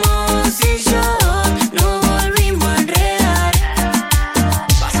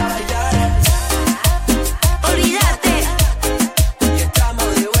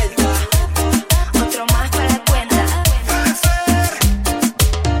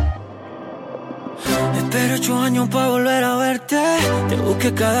Esperé 8 años para volver a verte. Te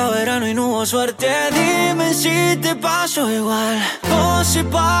busqué cada verano y no hubo suerte. Dime si te pasó igual o si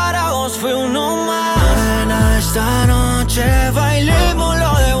para vos fue uno más. Nena, esta noche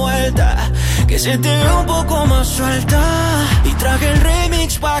bailémoslo de vuelta, que se te ve un poco más suelta. Y traje el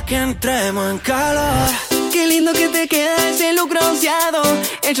remix pa' que entremos en calor. Qué lindo que te queda ese look bronceado,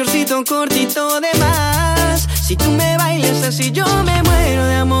 el shortcito cortito de más. Si tú me bailas así yo me muero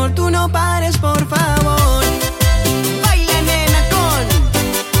de amor. Tú no pares, por favor. Baila, nena, con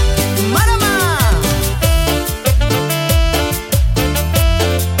Marama.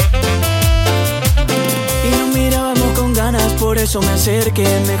 Y nos mirábamos con ganas, por eso me acerqué.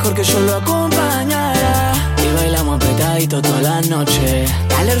 Mejor que yo lo acompañara. Y bailamos apretadito toda la noche.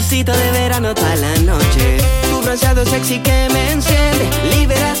 Calorcito de verano toda la noche. Tu bronceado sexy que me enciende.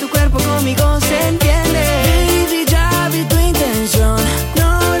 Libera tu cuerpo, conmigo se entiende. Baby, ya vi tu intención.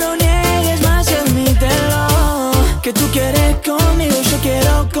 No lo niegues más y admítelo. Que tú quieres conmigo, yo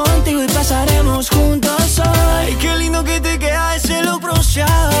quiero contigo. Y pasaremos juntos hoy. Ay, qué lindo que te queda ese look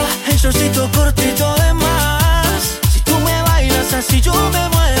bronceado, el shortcito cortito de más. Si tú me bailas así yo me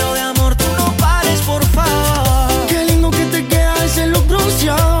muero de amor. Tú no pares, por favor. Qué lindo que te queda ese look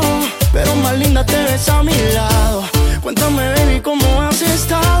bronceado, pero más linda te ves a mi lado. Cuéntame, baby, cómo has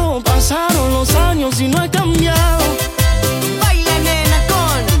estado. Pasaron los años y no he cambiado. Baila, nena,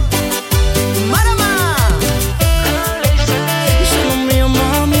 con Marama. Solo mío,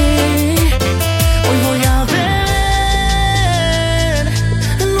 mami. Hoy voy a ver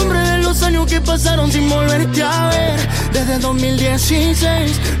el nombre de los años que pasaron sin volverte a ver. Desde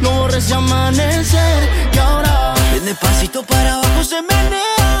 2016 no borres ese amanecer. Y ahora bien despacito para abajo se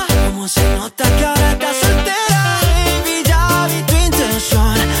menea. Como se nota que ahora estás soltera. Baby, ya vi tu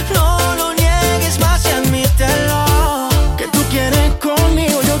intención. No lo niegues más y admítelo. Que tú quieres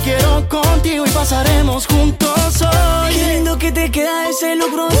conmigo, yo quiero contigo. Y pasaremos juntos hoy. Qué lindo que te queda ese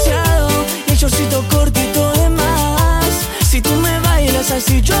look bronceado y el shortcito cortito de más. Si tú me bailas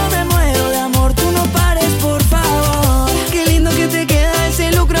así yo me muero de amor. Tú no pares, por favor. Qué lindo que te queda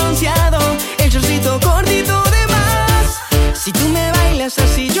ese look bronceado, el shortcito cortito de más. Si tú me bailas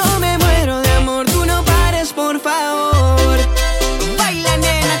así yo me muero de amor. Tú no pares, por favor. Baila,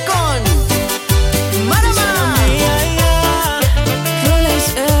 nena, con Marama. Rolex,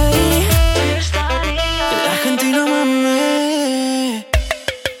 ey. El argentino, mami.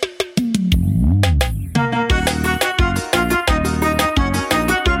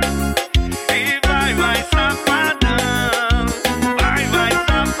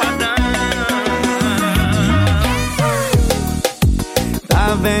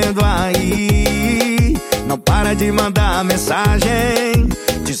 Tá vendo aí? Não para de mandar mensagem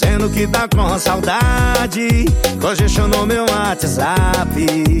dizendo que tá com saudade. Congestionou meu WhatsApp.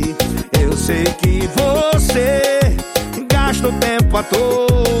 Eu sei que você gastou tempo à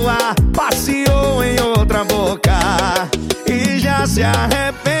toa, passeou em outra boca e já se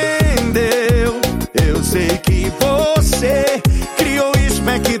arrependeu. Eu sei que você criou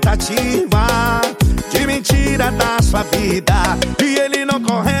expectativa de mentira da sua vida e ele não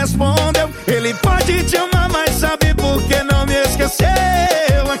correspondeu. Ele pode te amar, mas sabe por que não me esqueceu?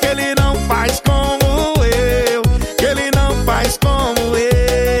 É que ele não faz como eu, que ele não faz como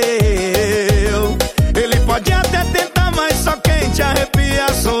eu. Ele pode até tentar, mas só quem te arrepia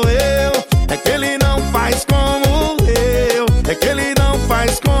sou eu. É que ele não faz como eu, é que ele não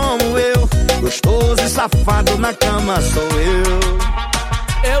faz como eu. Gostoso e safado na cama sou eu.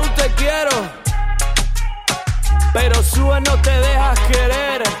 Eu te quiero, pero sube no te dejas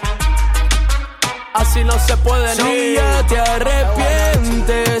querer. Así no se puede ni. Si ya te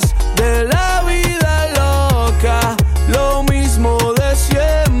arrepientes de la vida loca, lo mismo de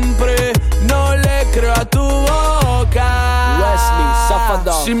siempre, no le creo a tu boca. Wesley,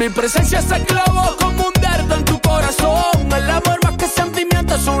 Zafadón. Si mi presencia se clavó como un dedo en tu corazón, el amor más que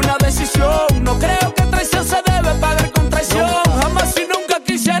sentimiento es una decisión. No creo que traición se debe pagar con traición. Jamás y nunca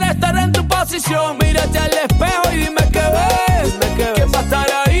quisiera estar en tu posición. Mírate al espejo y dime qué ves. ¿Quién va a estar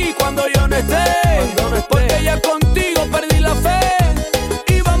ahí cuando yo no esté? Porque ya contigo perdí la fe.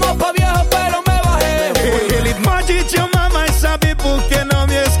 Íbamos pa' viejo pero me bajé. Ele pode te amar, mas sabe por que não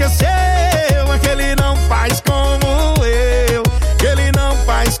me esqueceu? É que ele não faz como eu, que ele não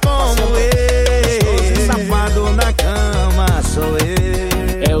faz como eu. Safado na cama sou eu.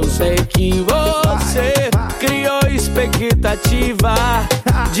 Eu sei que você criou expectativa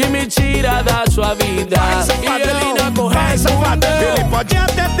de mentira da sua vida e ele não correspondeu. Ele pode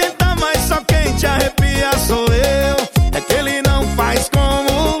até tentar, mas só quem te arrepia sou eu. É que ele não faz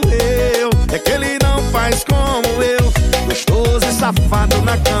como eu, é que ele não faz como eu. Gostoso e safado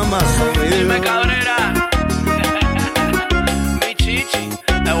na cama sou eu. Dime, cabrera.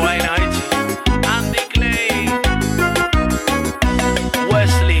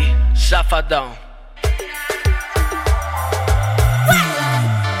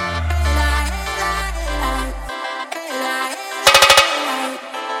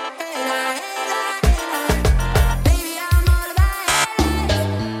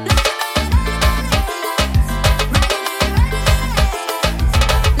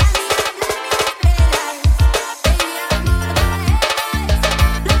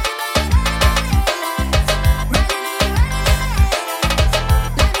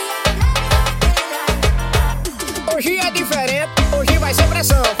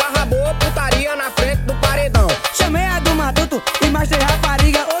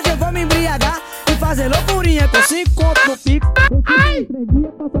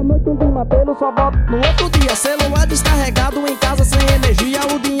 apelo, só volto no outro dia. Celular descarregado em casa sem energia.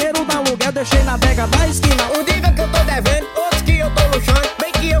 O dinheiro da aluguel deixei na adega da esquina. Um diga que eu tô devendo, outros que eu tô luxando.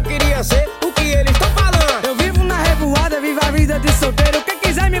 Bem que eu queria ser o que eles estão falando. Eu vivo na revoada, vivo a vida de solteiro. Quem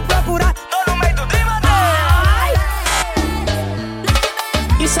quiser me procurar, tô no meio do Drimadeiro.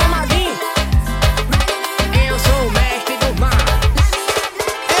 Isso é Maguinho. Eu sou o mestre do mar.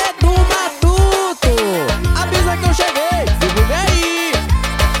 É do Matuto. Avisa que eu cheguei, divulga aí.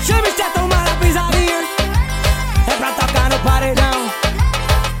 Chama esse tomar a pisadinha. É pra tocar no paredão.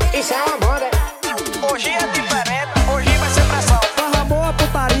 Isso é uma banda. Hoje é diferente, hoje vai ser pressão. Farra boa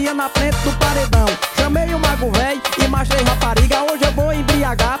putaria na frente do paredão. Chamei o mago véi e mostrei rapariga. Hoje eu vou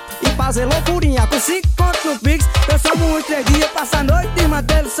embriagar e fazer loucurinha. Com 5 contos no Pix, eu somo uns 3 dias. Passa a noite em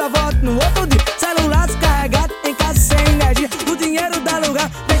Madeira, só volto no outro dia. Celular descarregado, em casa sem energia. O dinheiro da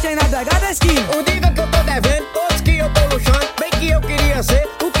lugar, deixei na adega da esquina. Um diga que eu tô devendo, outros que eu tô luxando. Bem que eu queria ser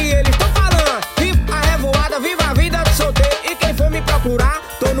o que eles estão falando. Vivo a revoada, vivo a vida de solteiro. E quem for me procurar,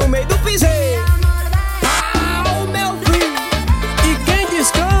 tô no meio do piseiro. Pau, meu filho. E quem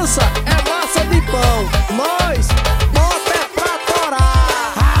descansa é massa de pão. Nós, bota é pra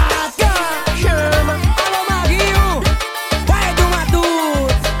torar. Rasga, chama. Alô, Maguinho. Vai do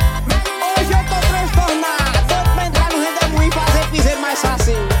Matuto. Hoje eu tô transtornado. Tô pra entrar no redemoinho e fazer piseiro mais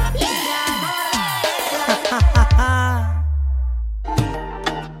fácil.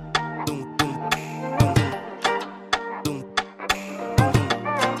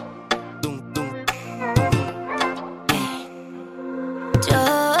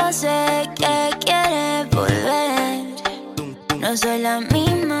 Yo sé que quieres volver. No soy la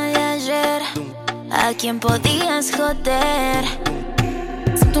misma de ayer. A quem podías joder.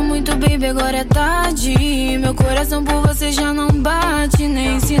 Sinto muito, baby, agora é tarde. Meu coração por você já não bate.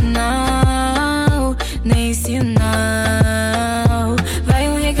 Nem sinal, nem sinal. Vai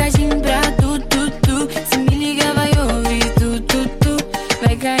um recadinho pra tu. Se me liga, vai ouvir tu.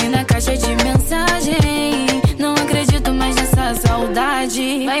 Vai cair na caixa de mensagem. Não acredito mais nessa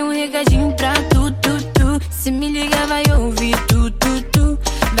saudade. Vai um recadinho pra tu. Se me liga, vai ouvir tu.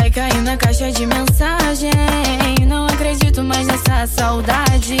 Vai cair na caixa de mensagem. Não acredito mais nessa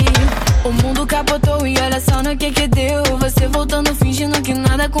saudade. O mundo capotou e olha só no que deu. Você voltando fingindo que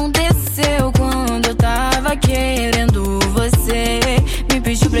nada aconteceu. Quando eu tava querendo você, me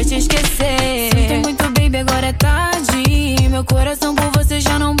pediu pra te esquecer. Sinto muito, baby, agora é tarde. Meu coração por você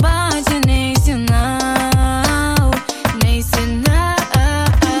já não bate. Nem sinal, nem sinal.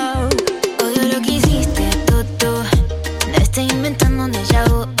 Odio lo que hiciste, Toto. No estoy inventando un déjà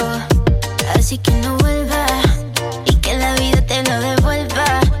vu. Así que no vuelva y que la vida te lo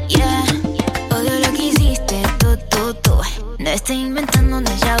devuelva. Yeah. Odio lo que hiciste, Toto. No estoy inventando un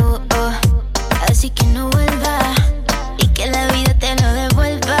déjà vu. Así que no vuelva y que la vida te lo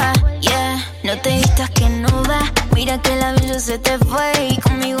devuelva. Yeah. No te vistas que no va. Mira que la vida se te fue y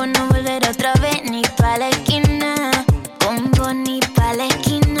conmigo no volverá otra vez ni pa' la esquina. Con vos ni pa' la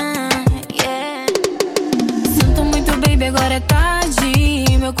esquina. Yeah. Sinto muito, baby, agora é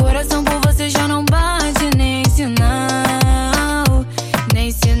tarde. Meu coração por você já não bate. Nem sinal,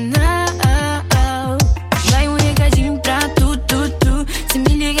 nem sinal. Vai um recadinho pra tu. Se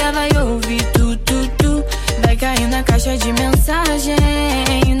me ligar, vai ouvir tu. Vai cair na caixa de mensagem.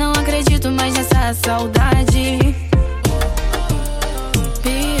 Não acredito mais nessa saudade.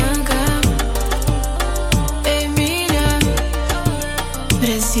 Bianca, Emília,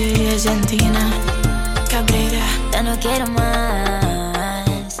 Brasil e Argentina, Cabreira. Ya no quiero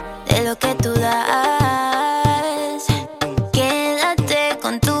más de lo que tú das. Quédate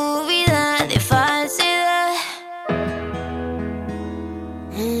con tu vida de falsedad.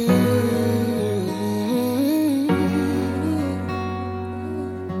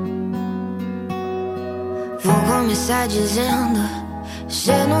 Vou começar dizendo: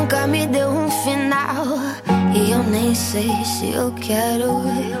 você nunca me deu um final. E eu nem sei se eu quero.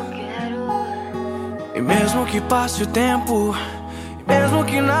 E mesmo que passe o tempo, e mesmo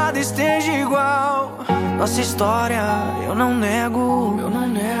que nada esteja igual, nossa história eu não nego.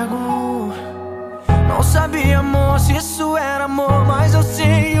 Não sabia, amor, se isso era amor, mas eu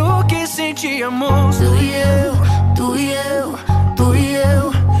sei o que sentíamos. Tu e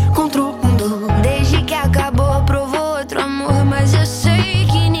eu contra o mundo. Desde que acabou, provou outro amor, mas eu sei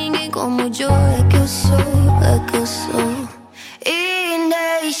que ninguém como eu. É que eu sou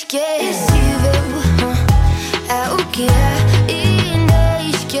inesquecível. É o que é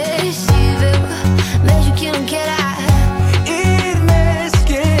inesquecível, mesmo que não queira.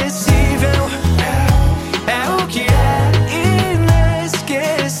 Inesquecível, é o que é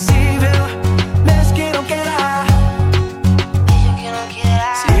inesquecível, mesmo que não queira.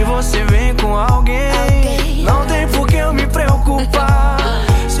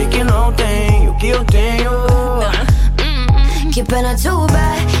 pena too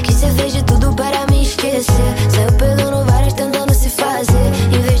bad, que cê fez de tudo para me esquecer. Saiu pegando várias tentando se fazer.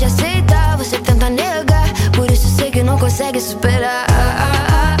 Em vez de aceitar, você tenta negar. Por isso sei que não consegue superar.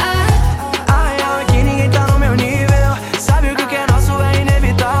 A real é que ninguém tá no meu nível. Sabe que o que é nosso é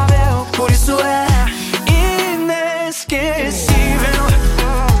inevitável. Por isso é inesquecível.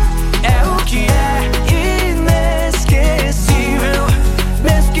 É o que é inesquecível.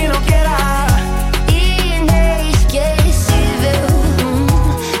 Mesmo que não queira. Inesquecível.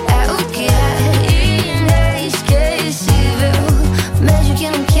 É o que é inesquecível. Mesmo que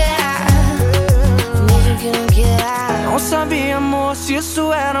não queira. Mesmo que não queira. Não sabia, amor, se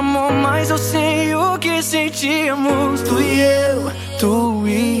isso era amor, mas eu sei o que sentíamos. Tu e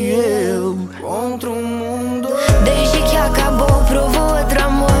eu contra o mundo. Desde que acabou, provou outro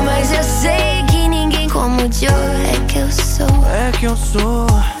amor, mas eu sei que ninguém como eu. É que eu sou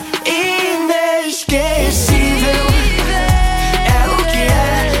inesquecível. É o que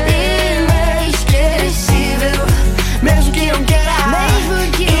é inesquecível. Mesmo que não queira.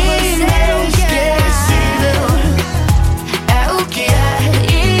 Mesmo que você não queira. É o que é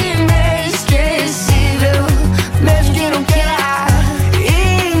inesquecível. Mesmo que não queira.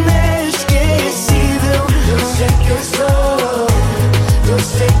 Inesquecível. Eu sei que eu sou. Eu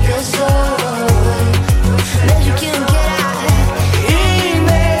sei que eu sou. Mesmo que não queira.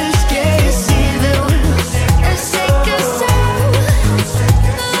 Inesquecível. Eu sei que eu sou.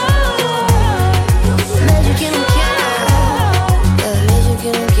 Mesmo que não queira. Mesmo que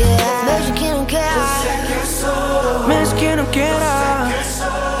não queira. Mesmo que não queira. Mesmo que não queira.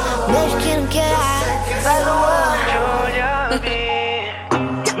 Mesmo que não queira. Faz o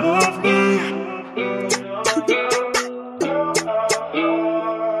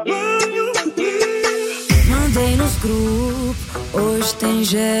Mandei nos grupos, hoje tem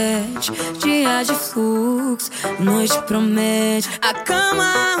jet, dia de fluxo, noite promete. A cama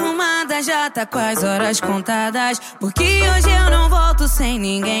arrumada já tá com as horas contadas, porque hoje eu não volto sem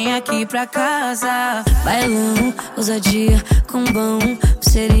ninguém aqui pra casa. Bailão, ousadia, combão,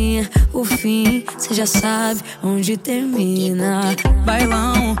 pulseirinha, o fim, cê já sabe onde termina.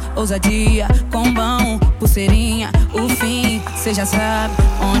 Bailão, ousadia, combão, pulseirinha, o fim, cê já sabe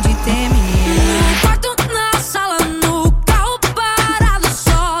onde termina. Quarto na sala, no carro parado,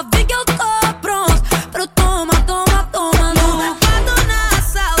 só vem que eu tô pronto pro toma, toma, toma. No quarto na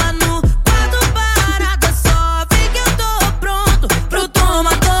sala, no quarto parado, só vem que eu tô pronto pro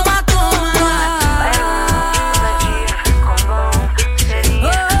toma, toma, toma.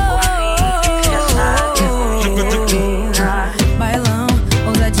 Bailão,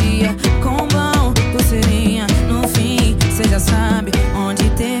 ousadia, combão, pulseirinha, no fim, cê já sabe onde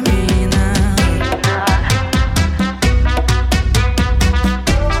termina.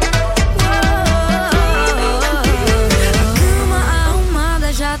 A cama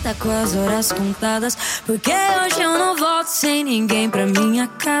arrumada já tá com as horas contadas, porque hoje eu não volto sem ninguém pra minha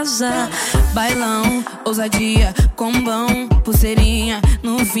casa. Bailão, ousadia, combão, pulseirinha,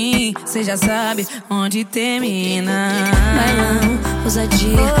 no fim, cê já sabe onde termina. Bailão,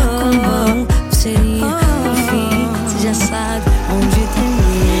 ousadia, combão, pulseirinha, no fim, cê já sabe onde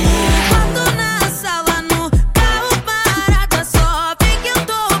termina. Quarto na sala, no carro parado, só vem que eu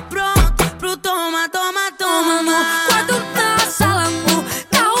tô pronto pro toma, toma, toma. No quarto na sala, no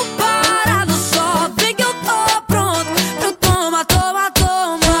carro parado, só vem que eu tô pronto pro toma, toma,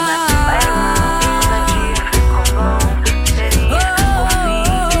 toma.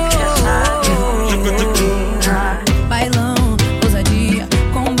 Bailão, ousadia,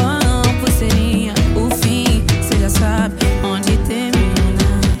 combão, pulseirinha, o fim, cê já sabe onde termina.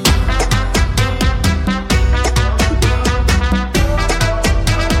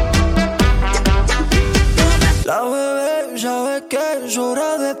 La bebé ya ve que es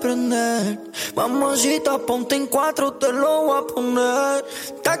hora de prender. Mamacita, ponte en 4, te lo voy a poner.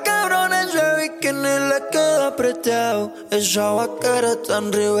 Está cabrón ese bikini, le queda apretado. Esa vaquera está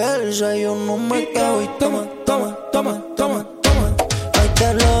en reversa y yo no me cago. Y toma, toma, toma, toma, toma. Ahí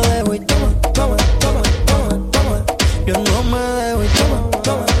te lo dejo y toma, toma, toma, toma, toma. Yo no me dejo y toma,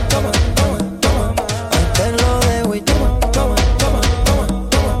 toma, toma, toma, toma. Ahí te lo dejo y toma, toma, toma, toma,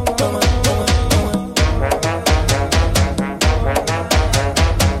 toma, toma, toma.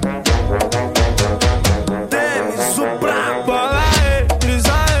 Tênis, o pra bola,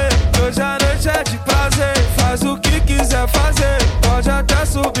 brisa, hoje a noite é de prazer. Faz o que quiser fazer, pode até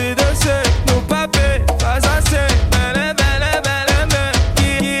subir e descer. No papel, faz assim, bele, bele, bele, bele.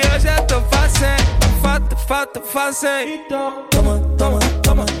 Que hoje eu tô fazendo, fato, fazendo. Toma, toma,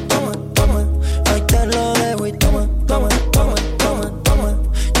 toma, toma, toma. Ahí te lo dejo y toma, toma, toma, toma, toma.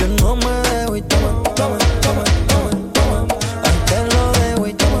 Yo no me dejo y toma, toma, toma, toma, toma. Ahí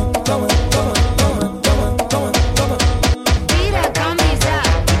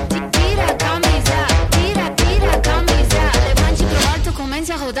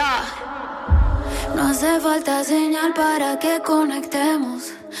joda. No hace falta señal para que conectemos.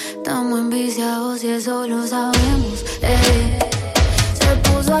 Estamos enviciados y eso lo sabemos. Se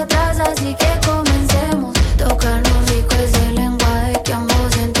puso atrás, así que comencemos. Tocarnos rico es el lenguaje que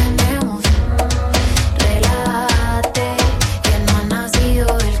ambos entendemos. Relájate, que no ha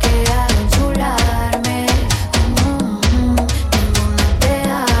nacido el que ha de enchularme. Ninguno te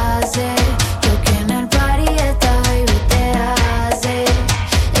hace lo que en el party esta baby te hace.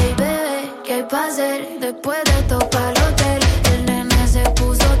 Ey bebé, ¿qué hay pa' hacer después de topar el hotel? El nene se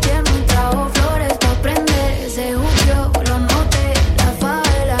puso tierno y trajo flores pa' prender. Se jugueó, lo noté, la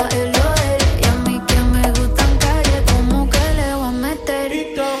favela es lo de él. Y a mí que me gustan calle, como que le voy a meter.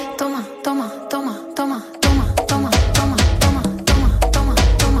 Toma, toma, toma, toma, toma, toma, toma, toma, toma, toma,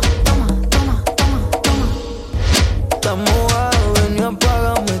 toma, toma, toma, toma, toma. Está mojado, ven y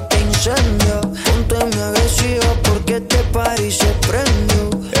apágame este incendio. Ponte mi agresiva porque este party se prendió.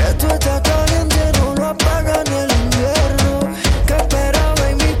 Esto está caliente, no lo apaga ni el invierno. Que espera,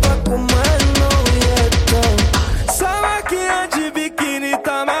 baby, pa' comernos y esto. Sabe que de biquíni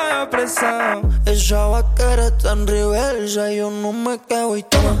tá maior pressão. Esa vaquera está en reversa y yo no me quedo y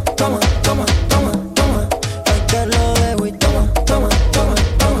toma, toma, toma, toma, toma. Ay, te lo dejo y toma, toma, toma,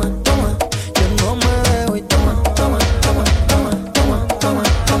 toma, toma. Yo no me dejo y toma, toma, toma, toma, toma, toma,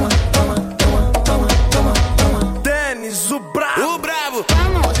 toma, toma, toma, toma, toma, toma. Dennis, o brabo, o brabo.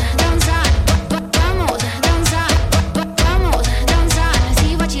 Vamos a danzar, vamos a danzar, vamos a danzar.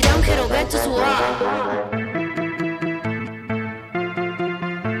 Así bachirán, quiero verte suar.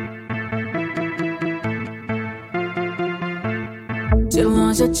 De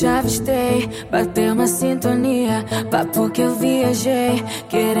longe eu te avistei, bateu uma sintonia. Papo que eu viajei,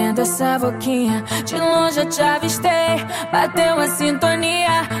 querendo essa boquinha. De longe eu te avistei, bateu uma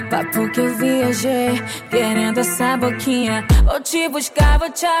sintonia. Papo que eu viajei, querendo essa boquinha. Vou te buscar, vou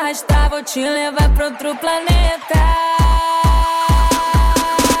te arrastar, vou te levar pra outro planeta.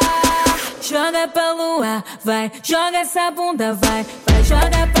 Joga pra lua, vai, joga essa bunda, vai, vai,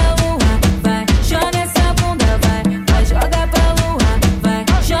 joga pra lua, vai, joga essa bunda, vai, vai, joga pra lua, vai,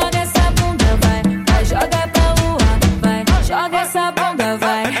 joga essa bunda, vai, vai, joga pra lua, vai, joga essa bunda,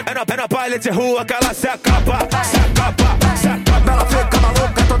 vai. É no baile de rua que ela se acaba, se acaba, se acaba. Ela fica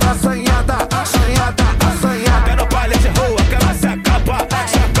maluca, toda assanhada, assanhada, assanhada. É no baile de rua que ela se acaba,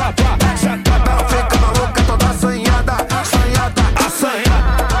 se acaba, se acaba. Ela fica maluca, toda assanhada, assanhada, assanhada.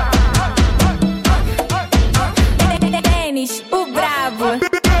 Dennis, o brabo.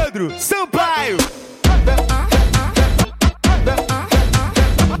 Pedro Sampaio.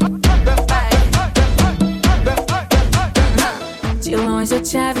 De longe eu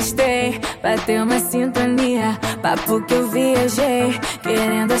te avistei, bateu uma sintonia. Papo que eu viajei,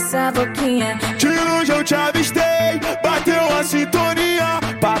 querendo essa boquinha. De longe eu te avistei, bateu uma sintonia.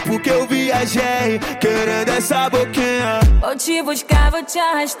 Papo que eu viajei, querendo essa boquinha. Vou te buscar, vou te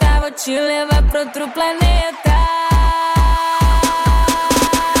arrastar, vou te levar pra outro planeta.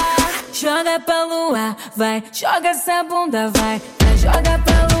 Joga pra lua, vai, joga essa bunda, vai, vai, joga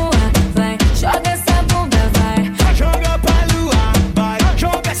pra lua, vai, joga essa bunda, vai. Joga pra lua, vai,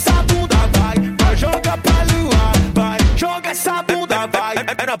 joga essa bunda, vai, vai, joga pra lua, vai, joga essa bunda, vai.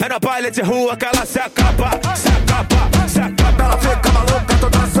 É no baile de rua que ela se acaba, se acaba, se acaba. Ela fica maluca,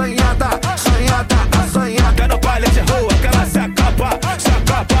 toda assanhada, assanhada, assanhada. É no baile de rua que ela se acaba, se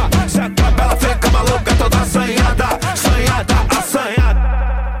acaba, se acaba. Ela fica maluca, toda assanhada, assanhada, assanhada.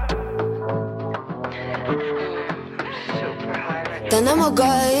 Tenemos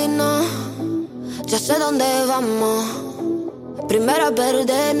que irnos, ya sé dónde vamos. Primero a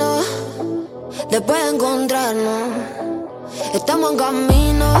perdernos, después encontrarnos. Estamos en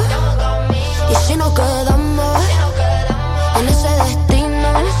camino, y si nos quedamos en ese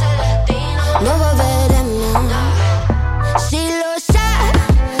destino, no volveremos. Si lo sabes,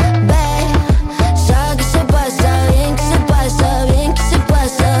 sabes que se pasa bien, que se pasa bien, que se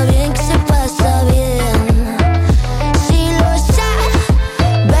pasa bien, que se pasa bien.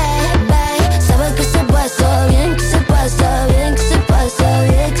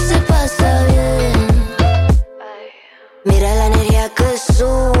 Mira la energía que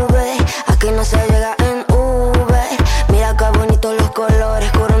sube, aquí no se llega en Uber. Mira qué bonitos los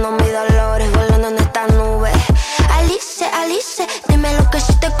colores, curando mis dolores, volando en esta nube. Alice, Alice, dime lo que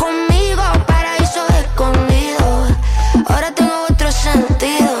hiciste conmigo, paraíso escondido. Ahora tengo otro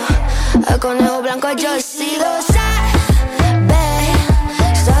sentido, el conejo blanco yo he sido.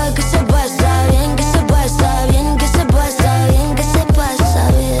 Sabes que se pasa bien, que se pasa bien, que se pasa bien, que se pasa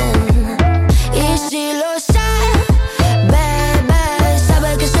bien. Y si lo sabes,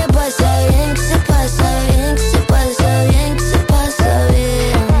 sabe que se pasa bien, que se pasa bien, que se pasa bien, que se pasa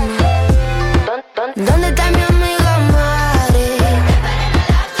bien.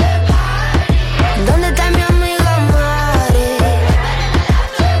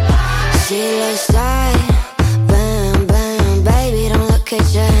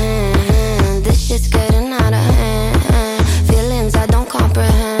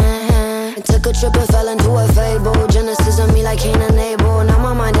 spaceship, it fell into a fable. Genesis of me like Cain and Abel. Now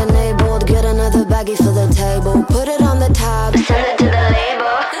my mind enabled. Get another baggie for the table. Put it on the top, send it to the label.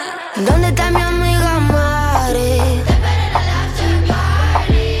 ¿Dónde está mi amiga Mari?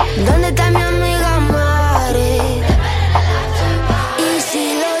 ¿Dónde está mi amiga Mari? Y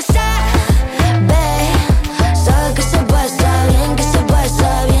si lo sabe, sabe que se pasa bien, que se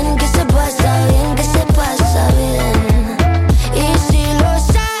pasa bien, que se pasa bien, que se pasa bien. Y si lo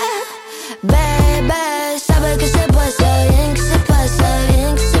sabe, sabe que se pasa bien, que se pasa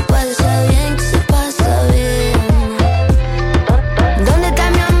bien, que se pasa bien, que se pasa bien. ¿Dónde está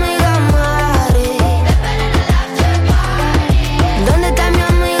mi amiga Mari? ¿Dónde está mi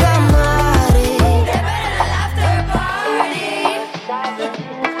amiga Mari?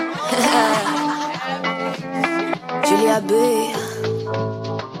 Julia B.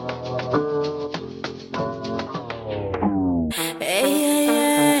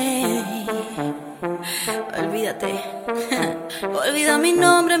 Olvídate. Olvida mi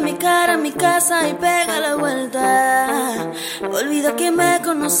nombre, mi cara, mi casa y pega la vuelta. Olvida que me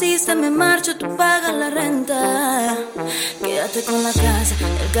conociste, me marcho, tú pagas la renta. Quédate con la casa,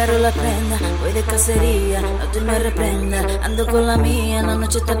 el carro, la prenda. Voy de cacería, no te me reprenda. Ando con la mía, la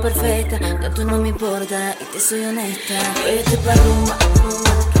noche está perfecta. Ya tú no me importa y te soy honesta. Hoy estoy pa' rumba,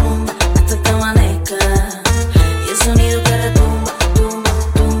 rumba, rumba, hasta que amanezca. Y el sonido que retumba, tumba,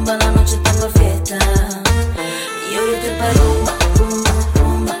 tumba, la noche está pa' fiesta. Y hoy estoy pa' rumba, rumba,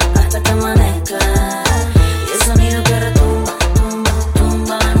 rumba, hasta que amanezca. Y el sonido que retumba, tumba,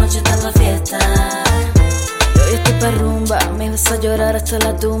 tumba, la noche está pa' fiesta. Y hoy estoy pa' rumba, me vas a llorar hasta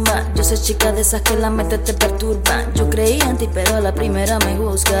la tumba. Yo soy chica de esas que la mente te perturba. Yo creí en ti, pero a la primera me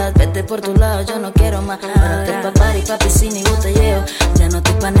juzgas. Vete por tu lado, yo no quiero más. Párate pa' party, pa' piscina y botelleo. Ya no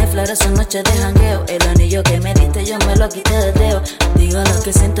estoy pa' Netflix, ahora son noches de jangueo. El anillo que me diste yo me lo quité de dedo. Digo lo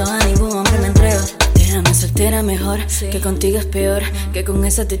que siento, a ningún hombre me entrego. Déjame soltera mejor, que contigo es peor. Que con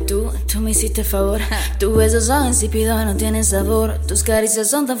esa actitud tú me hiciste favor. Tus besos son insípidos, no tienen sabor. Tus caricias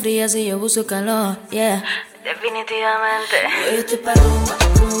son tan frías y yo busco calor. Yeah, definitivamente. Hoy estoy pa' rumba,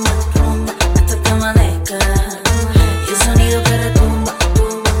 rumba, rumba, hasta que amanezca. Y el sonido que retumba,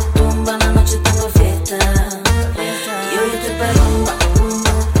 tumba, tumba, la noche está pa' fiesta. Y hoy estoy pa' rumba,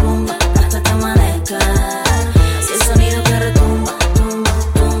 rumba, rumba, hasta que amanezca. Y el sonido que retumba, tumba,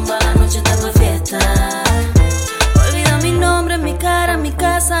 tumba, la noche está pa' fiesta. Olvida mi nombre, mi cara, mi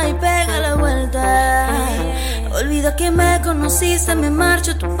casa y pega la vuelta. Olvida que me conociste, me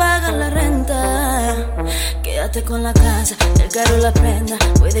marcho, tú pagas la renta. Quédate con la casa, el carro, la prenda.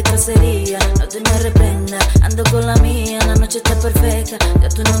 Voy de cacería, no te me reprenda. Ando con la mía, la noche está perfecta. Ya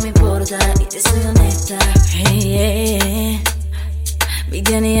tú no me importa y te soy honesta. Hey,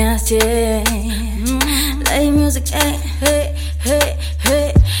 BDNH, Lady Music, hey, hey, hey,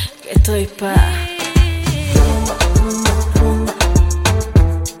 hey. Que estoy pa' rumba, rumba, rumba.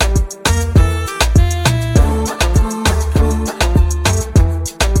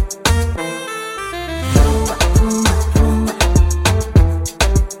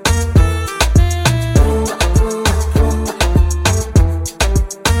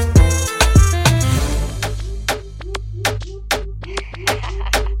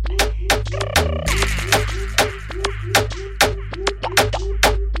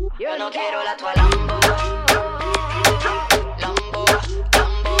 Yo no quiero la tua Lambo, Lambo,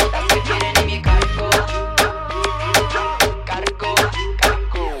 Lambo, las que vienen en mi cargo, cargo,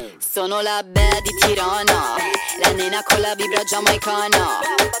 cargo. Sono la bad di Tirana, la nena con la vibra giamaicana.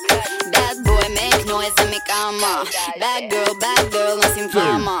 Bad boy make noise en mi cama. Bad girl, no si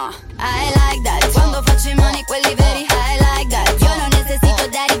infama. I like that, quando faccio i mani quelli veri. I like that, yo non necesito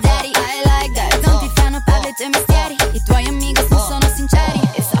daddy daddy. I like that, non ti fanno parli i tuoi mestieri. I tuoi amigos non sono sinceri.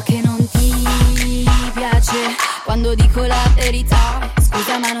 E so che non ti piace quando dico la verità.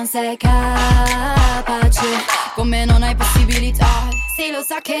 Scusa ma non sei capace, con me non hai possibilità. Sì lo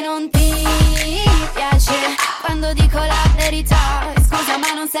so che non ti piace quando dico la verità. Scusa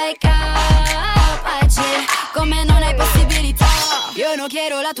ma non sei capace, con me non hai possibilità. Io non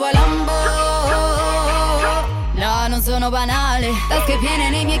quiero la tua Lambo, no non sono banale. Tasche piene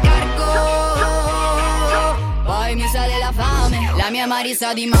nei miei cargo, poi mi sale la fame. La mia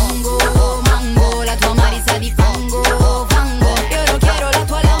Marisa di mango, mango. La tua Marisa di fango, fango. Io non quiero la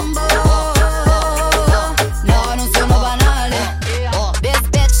tua Lambo, no non sono banale. These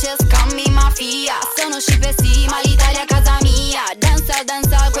bitches call me mafia. Sono scippe sì, ma l'Italia è casa mia. Danza,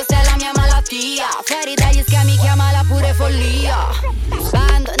 danza, questa è la mia malattia. Fuori dagli schemi, chiamala pure follia.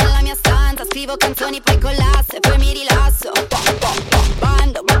 Bando nella mia stanza, scrivo canzoni poi collasso e poi mi rilasso.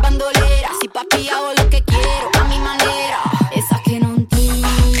 Bando, ma bandolera, si pappia o lo che quiero a mi manera. E so che non ti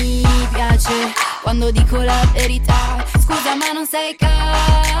piace quando dico la verità. Scusa ma non sei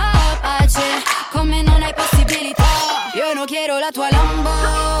capace, con me non hai possibilità. Io non quiero la tua Lambo,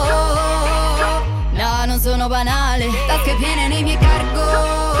 no, non sono banale. Tasche piene nei miei cargo,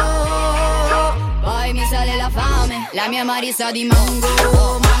 poi mi sale la fame. La mia Marisa di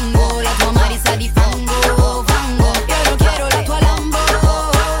mango, mango. La tua Marisa di fango, fango. Io non quiero la tua Lambo,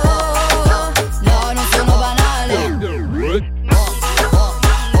 no, non sono banale.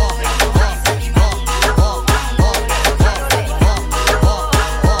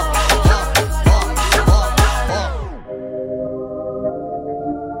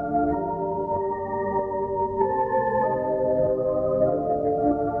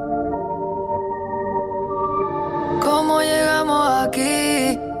 ¿Cómo llegamos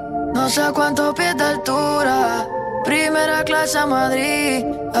aquí? No sé a cuántos pies de altura. Primera clase a Madrid.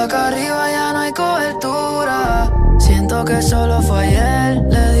 Acá arriba ya no hay cobertura. Siento que solo fue ayer.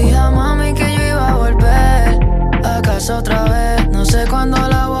 Le dije a mami que yo iba a volver a casa otra vez. No sé cuándo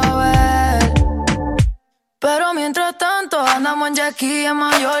la voy a ver. Pero mientras tanto andamos en jet ski en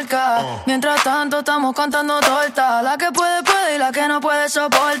Mallorca. Mientras tanto estamos contando tortas. La que puede puede y la que no puede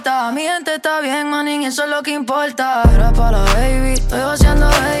soporta. Mi gente está bien, manín, eso es lo que importa. Era para la baby, estoy haciendo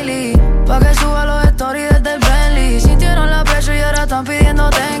daily. Pa' que suba los stories desde el Bentley. Sintieron la presión y ahora están pidiendo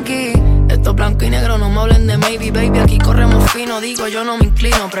tenki. Estos blanco y negro no me hablen de maybe, baby. Aquí corremos fino, digo yo no me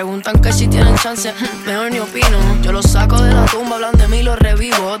inclino. Preguntan que si tienen chance, mejor ni opino. Yo los saco de la tumba, hablan de mí, los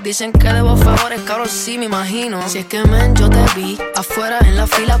revivo. Dicen que debo favores, cabrón, sí me imagino. Si es que men, yo te vi afuera en la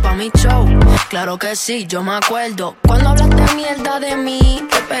fila pa' mi show. Claro que sí, yo me acuerdo cuando hablaste mierda de mí.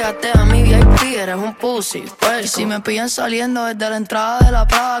 Te pegaste a mi VIP, eres un pussy. Pues si me pillan saliendo desde la entrada de la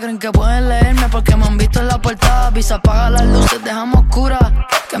Prada, creen que pueden leerme porque me han visto en la portada. Visa, apaga las luces, dejamos oscuras.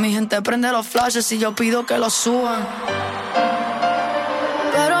 Que mi gente prende los flashes y yo pido que los suban.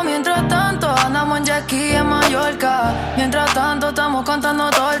 Pero mientras tanto andamos en jet ski en Mallorca. Mientras tanto estamos contando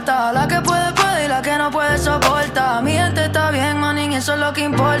tortas. La que puede puede y la que no puede soporta. Mi gente está bien, manín, eso es lo que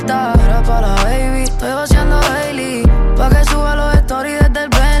importa. Era para la baby, estoy haciendo daily. Pa' que suba los stories desde el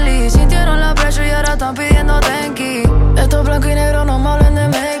Bentley. Sintieron la presión y ahora están pidiendo tenki. Estos blanco y negro no me hablen de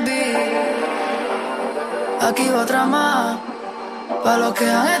maybe. Aquí va otra más, pa' los que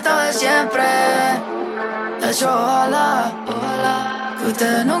han estado de siempre. De hecho, ojalá que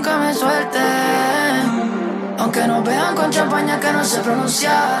ustedes nunca me suelten. Aunque nos vean con champaña que no sé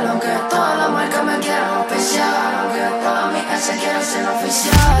pronunciar. Aunque todas las marcas me quieran especial. Aunque todas mis se quieran ser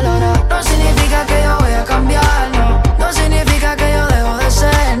oficial. Ahora no significa que yo voy a cambiar, no. No significa que yo dejo de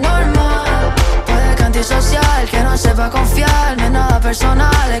ser normal. Puede que antisocial, que no sepa confiar. No es nada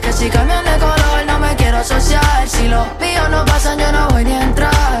personal, es que si cambian de color no me quiero asociar. Si los míos no pasan yo no voy ni a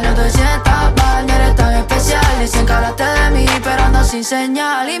entrar. No te sientas mal, no eres tan especial. Dicen que hablaste de mí pero ando sin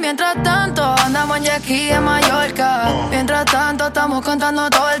señal. Y mientras tanto andamos en jet ski en Mallorca. Mientras tanto estamos contando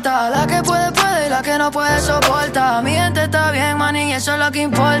tortas. La que puede puede y la que no puede soporta. Mi gente está bien, manín, y eso es lo que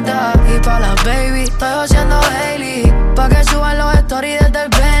importa. Y pa' las baby estoy haciendo daily. Pa' que suban los stories desde el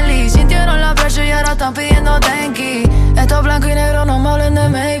Bentley. Sintieron la presión y ahora están pidiendo tenki. Estos blanco y negro no me hablen de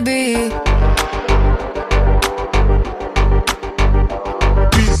maybe.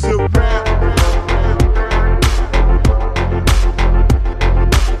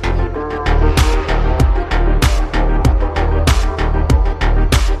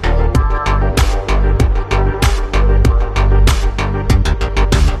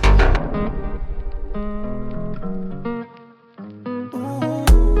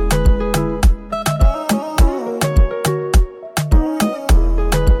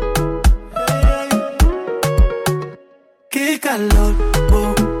 Calor,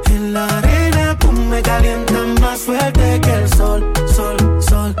 en la arena tú me calientas más fuerte que el sol, sol,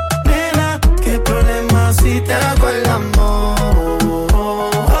 sol. Nena, qué problema si te hago el amor,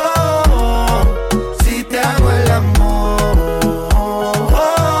 si te hago el amor.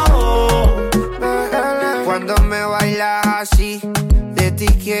 Cuando me bailas así, de ti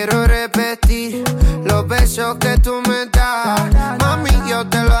quiero repetir los besos que tú me das. Mami, yo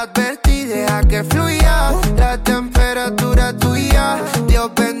te lo advertí, deja que fluya la temperatura tuya.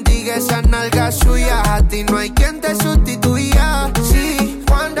 Dios bendiga esas nalgas suyas. A ti no hay quien te sustituya. Sí,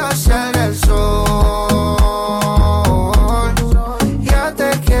 cuando sale el sol, ya te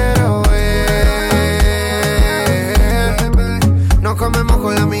quiero ver. Nos comemos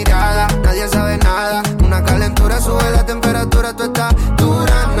con la mirada, nadie sabe nada. Una calentura sube la temperatura, tú estás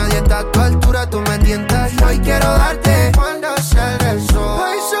dura. Nadie está a tu altura, tú me tientas. Hoy quiero darte cuando sale el sol.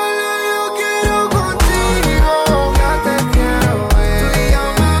 Hoy solo yo quiero contigo. Ya te quiero ver. Tú y yo,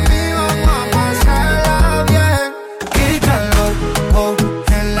 mami, vamos a pasarla bien. Qué calor,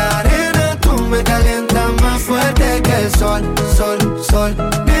 en la arena tú me calientas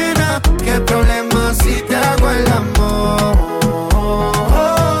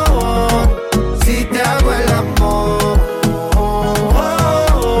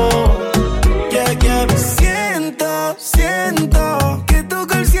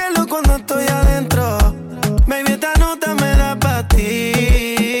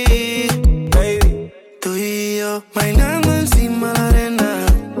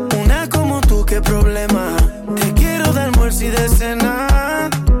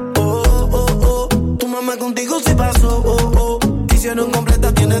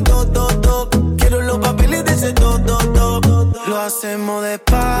tiene todo. Quiero los papeles de ese todo. Lo hacemos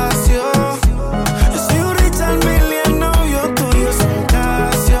despacio. Yo soy un Richard Mille, el novio tuyo es un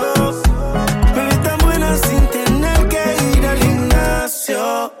Casio. Bebé tan buena sin tener que ir al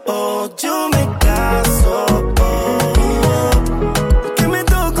gimnasio. Oh, yo me caso. Que me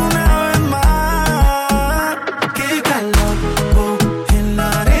toque una vez más. Qué calor, en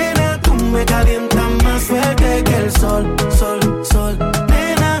la arena tú me calientas más fuerte que el sol.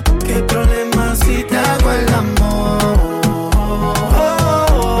 Nena, qué problema si te hago el amor.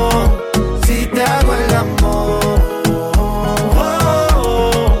 Si te hago el amor.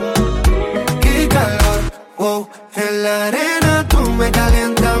 Qué calor, wow. En la arena tú me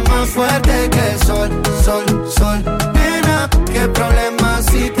calientas más fuerte que el sol. Nena, qué problema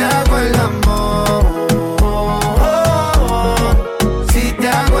si te hago el amor. Si te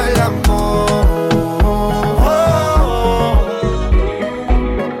hago el amor.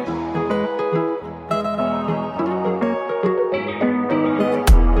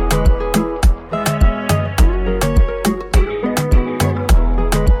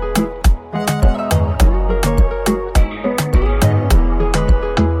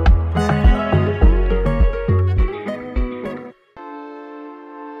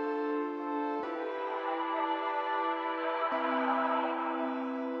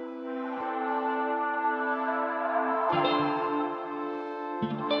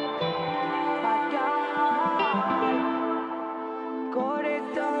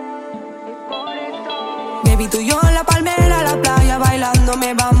 Baby, tú y yo en la palmera, la playa, bailando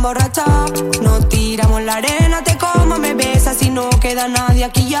me va a emborrachar. Nos tiramos la arena, te como, me besas y no queda nadie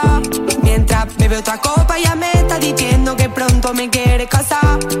aquí ya. Mientras bebe otra copa, ya me está diciendo que pronto me quiere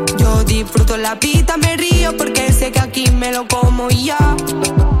casar. Yo disfruto la pista, me río porque sé que aquí me lo como y ya.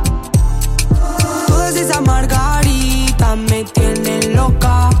 Todas esas margaritas me tienen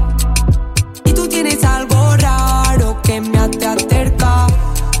loca. Y tú tienes algo raro que me hace acercar.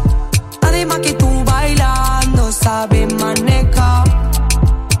 Además que tú bailando sabes manejar.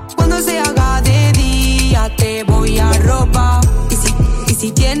 Cuando se haga de día te voy a robar. Y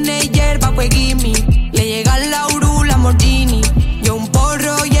si tiene hierba pues gimme. Le llega la Uru, Lamborghini. Yo un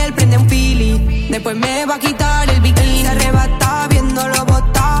porro y él prende un fili. Después me va a quitar el bikini. Se arrebata viéndolo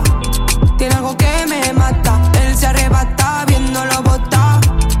botar. Tiene algo que me mata. Él se arrebata viéndolo botar.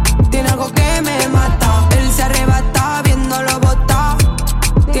 Tiene algo que me mata. Él se arrebata viéndolo botar.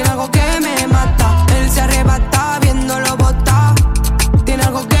 Tiene algo que me mata. Él se arrebata viéndolo botar. Tiene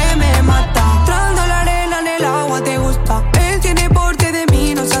algo que me mata. Trando la arena en el agua te gusta. Él tiene porte de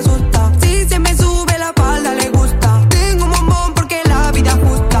mí, no se asusta. Si se me sube la falda le gusta. Tengo un bombón porque la vida es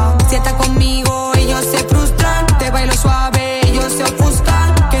justa. Si está conmigo ellos se frustran. Te bailo suave, ellos se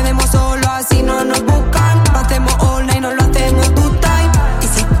ofuscan. Quedemos solo así no nos buscan. No hacemos all night, no lo hacemos two time.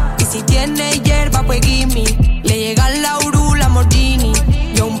 Y si tiene hierba pues gimme. Le llega la Uru, Lamborghini.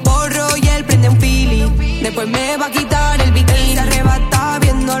 Yo un porro y él prende un fili. Después me va a quitar el bikini. Se arrebata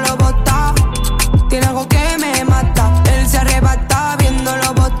viéndolo botar. Tiene algo que me mata. Él se arrebata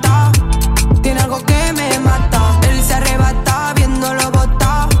viéndolo botar. Tiene algo que me mata. Él se arrebata viéndolo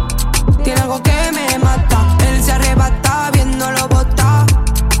botar. Tiene algo que me mata. Él se arrebata viéndolo botar.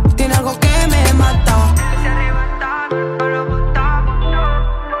 Tiene algo que me mata. Él se arrebata viéndolo botar. Tiene algo que me mata. Él se arrebata viéndolo botar.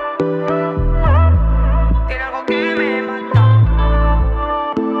 Tiene algo que me mata.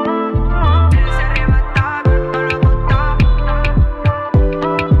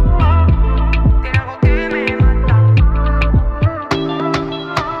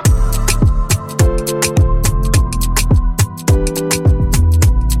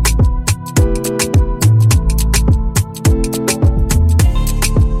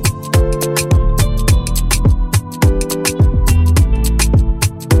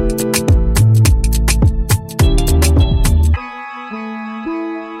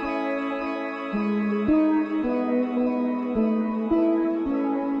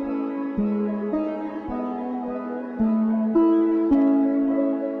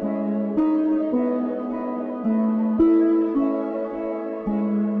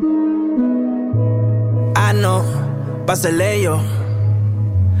 Ah, no, pásele yo.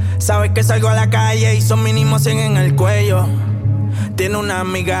 Sabes que salgo a la calle y son mínimo 100 en el cuello. Tiene una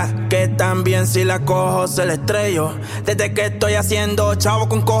amiga que también si la cojo se la estrello. Desde que estoy haciendo chavo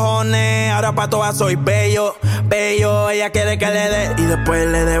con cojones, ahora pa' todas soy bello. Ella quiere que le dé y después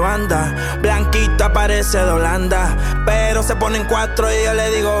le dé banda. Blanquita parece de Holanda, pero se pone en 4 y yo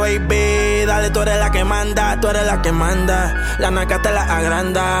le digo baby, dale, tú eres la que manda, tú eres la que manda. La naca te la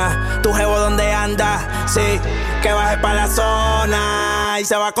agranda, tu jevo donde anda, sí, que baje pa' la zona y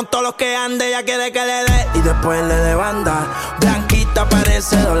se va con todos los que ande. Ella quiere que le dé y después le dé banda. Blanquita bebecita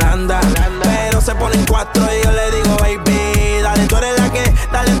parece de Holanda. Pero se ponen cuatro y yo le digo, baby, dale, tú eres la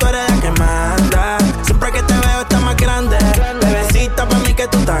que manda. Siempre que te veo está más grande. Bebecita, pa' mí que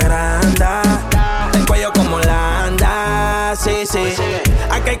tú estás grande. El cuello como Holanda, sí, sí.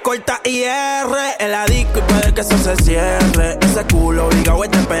 Aquí hay corta IR en la disco y puede que eso se cierre. Ese culo obligado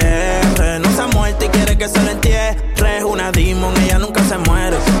es de PR. No se ha muerto y quiere que se lo entierre. Es una demon, ella nunca se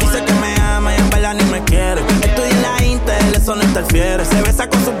muere. Dice que me ama y en verdad ni me quiere. Estudia en la Intel, eso no interfiere. Se besa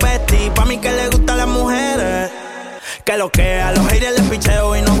con sus besties, pa' mí que le gustan las mujeres. Que lo que a los haters les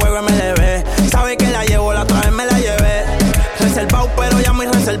picheo y no juego MLB. Sabe que la llevo, la otra vez me la llevé. Reservado pero ya me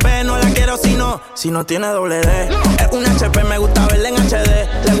reservé. No la quiero si no tiene doble D. Es un HP, me gusta verla en HD.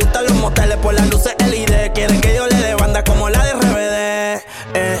 Le gustan los moteles por las luces LED. Quiere que yo le dé banda como la de RBD.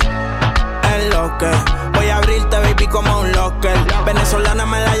 Es lo que voy a abrirte, baby, como un locker. Venezolana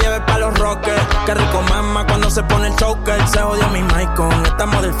me la lleve pa' los rockers. Qué rico mama cuando se pone el choker. Se jodió mi mic con esta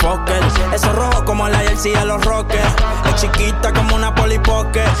motherfucker. Eso rojo como la jersey de los rockers. Es chiquita como una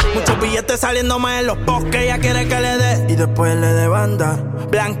polipoque. Muchos billetes saliéndome en los bosques. Ella quiere que le dé y después le dé banda.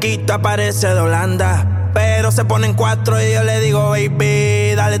 Blanquita parece de Holanda. Pero se ponen cuatro y yo le digo,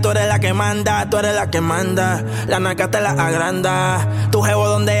 baby, dale, tú eres la que manda, tú eres la que manda. La naca te la agranda. Tu jevo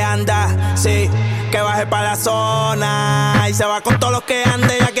donde anda, sí, que baje pa' la zona. Y se va con todos los que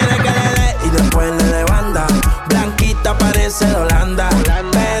ande, ella quiere que le dé y después le dé banda. Blanquita parece de Holanda.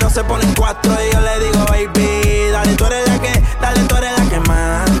 Pero se ponen cuatro y yo le digo, baby, dale, tú eres la que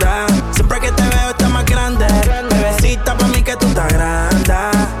manda. Siempre que te veo está más grande. Bebecita, pa' mí que tú estás grande.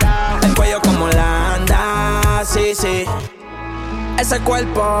 El cuello como Holanda, sí, sí. Ese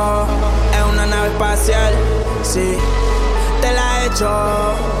cuerpo es una nave espacial, sí. Te la he hecho,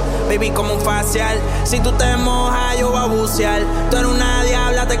 baby, como un facial. Si tú te mojas, yo voy a bucear. Tú eres una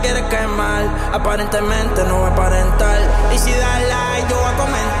diabla, te quieres quemar. Aparentemente no voy a aparentar. Y si das like, yo voy a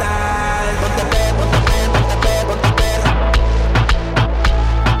comentar. Ponte pe, ponte pe, ponte pe, ponte perra.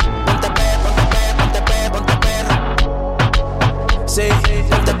 Ponte pe, ponte pe, ponte pe, ponte perra. Sí,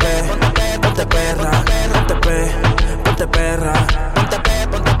 ponte pe, ponte pe, ponte perra. Ponte pe, ponte perra. Ponte pe,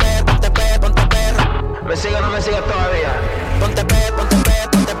 ponte pe, ponte pe, ponte perra. ¿Me sigue o no me sigue todavía? Ponte pe, ponte pe,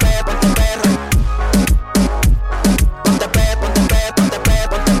 ponte pe, ponte perra. Ponte pe, ponte pe, ponte pe,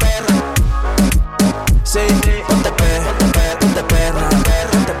 ponte perra. Sí, ponte pe, ponte pe, ponte perra.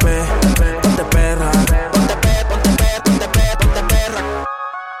 Ponte pe, ponte perra. Ponte pe, ponte pe, ponte pe, ponte perra.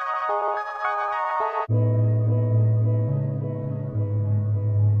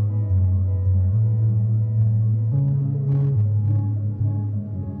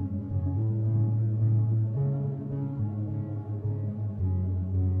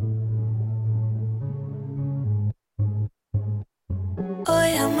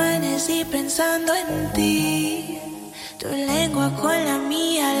 Hoy amanecí pensando en ti. Tu lengua con la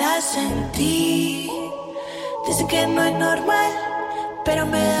mía la sentí. Dicen que no es normal, pero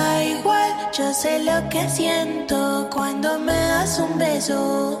me da igual. Yo sé lo que siento cuando me das un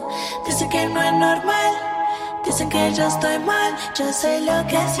beso. Dicen que no es normal, dicen que yo estoy mal. Yo sé lo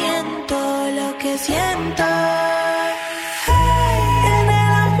que siento, lo que siento. En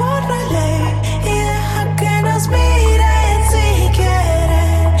el amor no hay ley y deja que nos miren si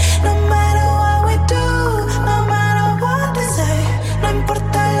quieren. No matter what we do, no matter what they say, no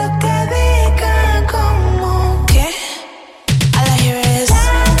importa lo que digan, como ¿qué? A la hear is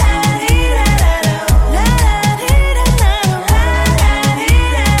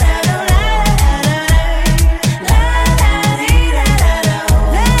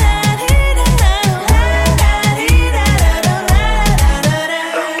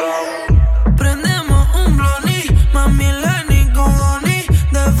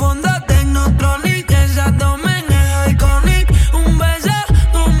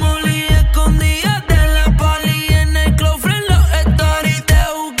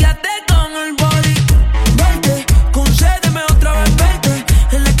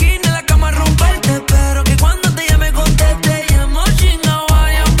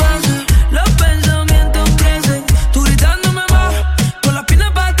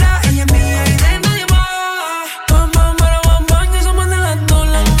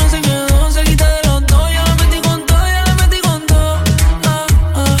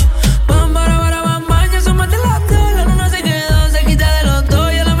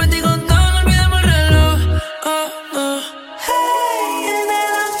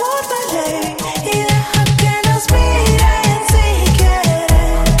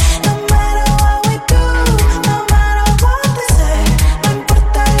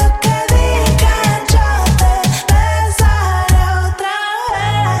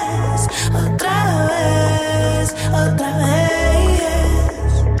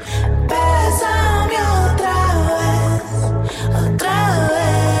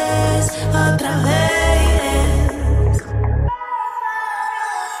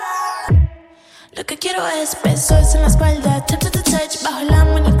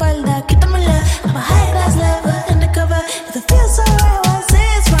espalda, quítamela. I'm a high class lover, undercover. If it feels so right, what's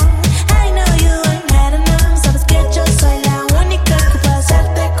this wrong? I know you ain't had enough. Sabes que yo soy la única que puede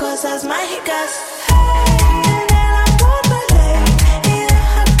hacerte cosas mágicas.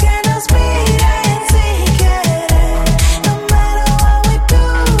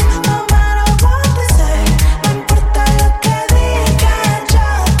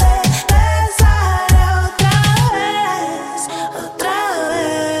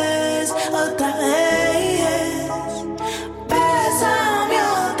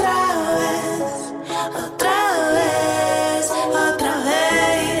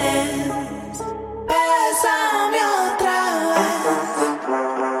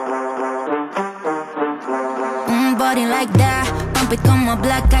 Like that, pump it como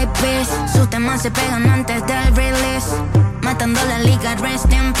Black Eyed Peas. Sus temas se pegan antes del release, matando la liga,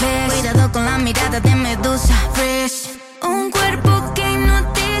 rest in peace. Cuidado con la mirada de Medusa, freeze. Un cuerpo que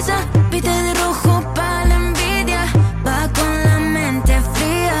hipnotiza, viste de rojo pa' la envidia. Va con la mente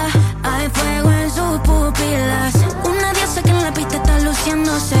fría, hay fuego en sus pupilas. Una diosa que en la pista está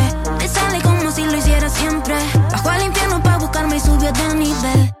luciéndose, te sale como si lo hiciera siempre. Bajó al infierno pa' buscarme y subió de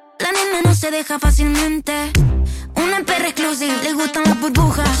nivel. La nena no se deja fácilmente. Una perra exclusiva, le gustan las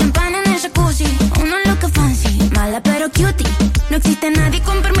burbujas. Champán en el jacuzzi, una loca fancy. Mala pero cutie, no existe nadie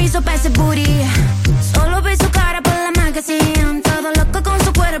con permiso para ese booty. Solo ve su cara por la magazine. Todo loco con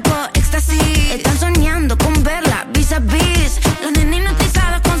su cuerpo, éxtasis. Están soñando con verla vis a vis. La nena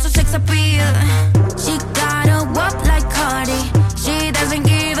hipnotizada con su sex appeal. She gotta walk like Cardi. She doesn't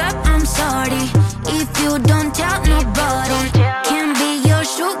give up, I'm sorry. If you don't tell nobody, can't be your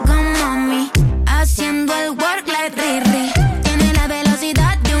sugar mommy. Haciendo el work like Riri. Tiene la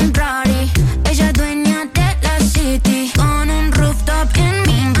velocidad de un Rari. Ella es dueña de la city. Con un rooftop en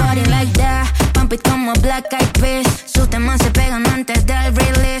mi body like that. Pump it como Black Eyed Peas. Sus temas se pegan antes del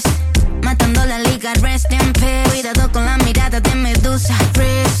release, matando la liga, rest in peace. Cuidado con la mirada de Medusa,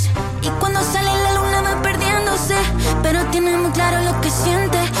 freeze. Y cuando sale la luna va perdiéndose, pero tiene muy claro lo que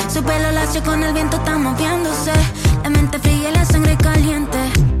siente. Su pelo lacio con el viento está moviéndose. La mente fría y la sangre caliente.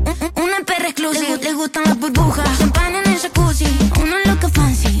 Una perra exclusiva, le gustan las burbujas. Champán en el jacuzzi, una loca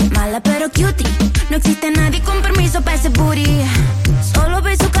fancy. Mala pero cutie, no existe nadie con permiso para ese booty. Solo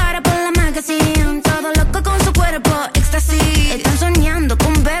ve su cara por la magazine. Todo loco con su cuerpo, éxtasis. Están soñando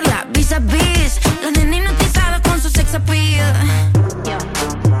con verla vis a vis. La nena hipnotizada con su sex appeal. Yo,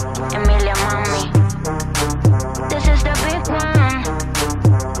 Emilia mami, this is the big one.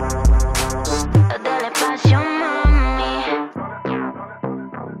 Del espacio mami.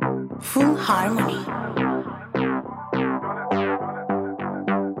 Full Harmony.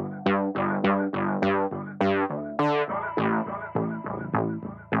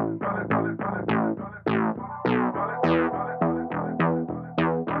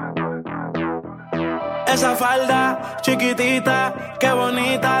 Esa falda chiquitita, qué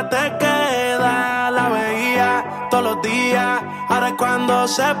bonita te queda. La veía todos los días, ahora es cuando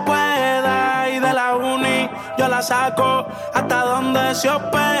se pueda. Y de la uni yo la saco hasta donde se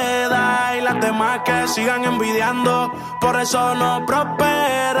hospeda. Y las demás que sigan envidiando, por eso no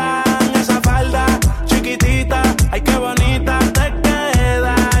prosperan. Esa falda chiquitita, ay qué bonita te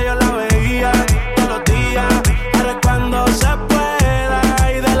queda. Yo la veía todos los días, ahora es cuando se pueda.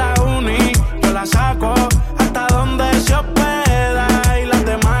 Y de la uni yo la saco hasta donde se hospeda. Y las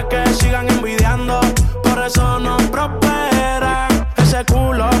demás que sigan envidiando, por eso no prosperan. Ese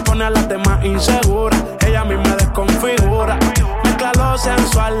culo pone a las demás inseguras, ella a mí me desconfigura. Mezcla lo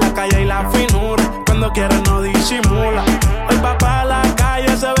sensual, la calle y la finura. Cuando quiere no disimula. Hoy va pa' la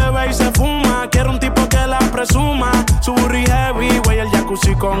calle, se bebe y se fuma. Quiere un tipo que la presuma. Su burri heavy, güey, el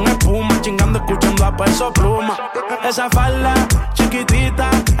jacuzzi con espuma. Chingando, escuchando a Peso Pluma. Esa falda chiquitita,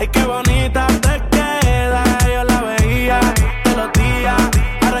 ay qué bonita te queda. Yo la veía todos los días,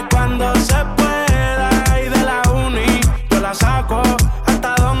 ahora es cuando se pueda. Y de la uni yo la saco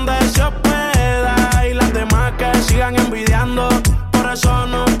hasta donde se hospeda. Y las demás que sigan envidiando, por eso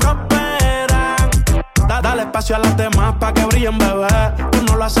no prosperan. Dale espacio a las demás pa' que brillen, bebé. Tú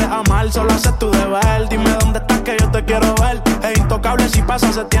no lo haces a mal, solo haces tu deber. Dime dónde estás que yo te quiero ver. Es intocable, si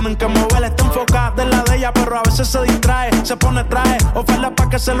pasa se tienen que mover. Está enfocada en la de ella, pero a veces se distrae. Se pone traje, oferta pa'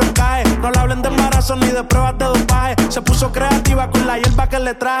 que se lo cae. No le hablen de embarazo ni de pruebas de dopaje. Se puso creativa con la hierba que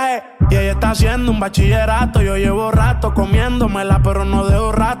le traje. Y ella está haciendo un bachillerato. Yo llevo rato comiéndomela, pero no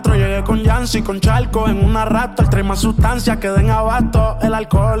dejo rastro. Llegué con Yancy, con Charco en una rato. Trae más sustancias que den abasto. El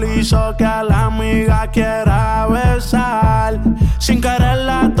alcohol hizo que a la amiga quiera besar. Sin querer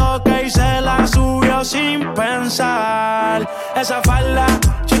la toqué y se la subió sin pensar. Esa falda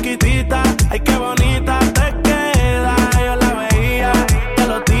chiquitita, ay qué bonita te queda. Yo la veía todos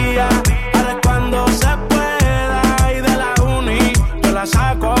los días,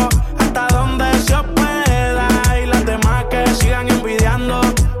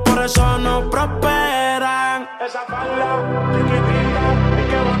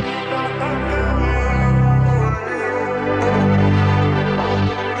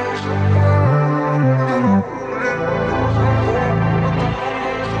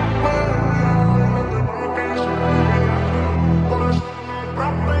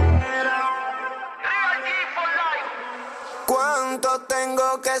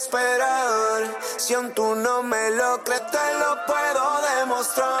 tengo que esperar. Si aún tú no me lo crees, te lo puedo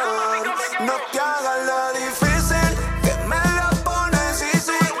demostrar. No te hagas la difícil, que me la pones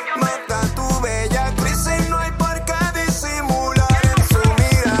difícil. Mata tu bella crisis, no hay por qué disimular. En su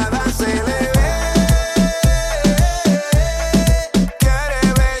mirada se le ve. Quiere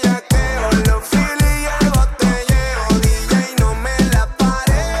bellaqueo, los fili y el botelleo. DJ, no me la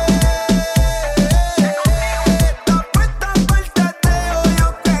paré. Está puesta pa'l teteo, yo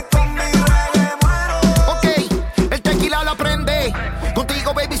que con mi reggae muero. Ok, el tequila la prende.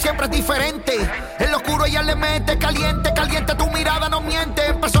 Contigo, baby, siempre es diferente. En lo oscuro ella le mete caliente, caliente, tu mirada no miente.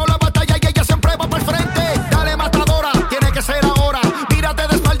 Empezó la batalla y ella siempre va para el frente. Dale, matadora, tiene que ser ahora. Mírate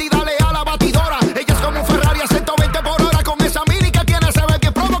de espalda y dale a la batidora. Ella es como un Ferrari a 120 por hora. Con esa mini que tiene se ve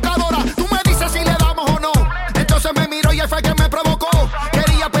bien provocadora. Tú me dices si le damos o no. Entonces me miró y ahí fue que me provocó.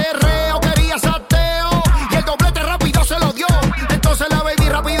 Quería perreo, quería sateo. Y el doblete rápido se lo dio. Entonces la baby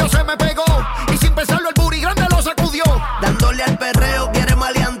rápido se me pegó. Y sin pensarlo el booty grande lo sacudió. Dándole al perreo, quiere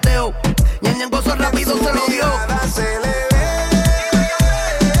maleanteo. Ñengoso rápido se lo dio. Se le ve.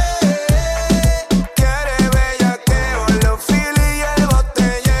 Quiere bellaqueo, los fili y el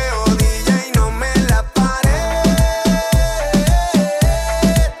botelleo. DJ, no me la paré.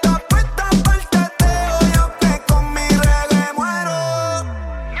 Está puesta pa'l teteo, yo que con mi reggae muero.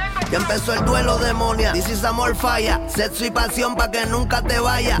 Ya empezó el duelo, demonia. This is amor falla. Sexo y pasión pa' que nunca te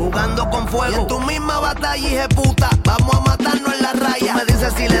vaya. Jugando con fuego. Y en tu misma batalla, hije puta. Vamos a matarnos en la raya. Tú me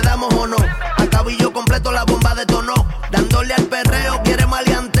dices si le damos o no. Acabillo completo, la bomba detonó. Dándole al perreo, quiere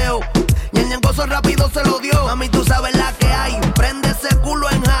maleanteo. Ñengoso rápido se lo dio. Mami, tú sabes la que hay. Prende ese culo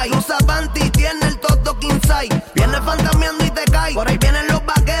en high. Usa panty, tiene el todo king size. Viene fantameando y te cae. Por ahí vienen los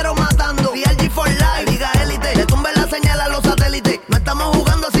vaqueros matando. DLG for life. Liga élite. Le tumbe la señal a los satélites. No estamos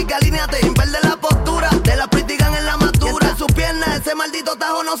jugando, así que alíneate. Sin perder la postura. De la practican en la matura. En sus piernas ese maldito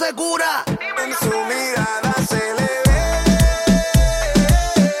tajo no se cura. En su mirada se le ve.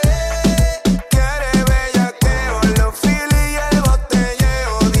 Quiere bellaqueo, los fili y el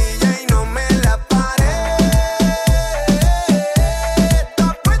botelleo. DJ, no me la paré. Está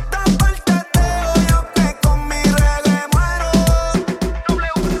puesta pa'l teteo, yo que con mi reggae muero.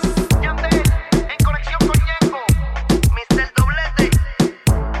 En conexión con Ñengo. Mr. Doblete.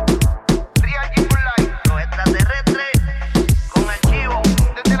 Real G for Life. Los extraterrestres. Con el chivo.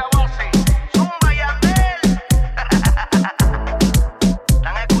 Desde la base. Zumba y Andel.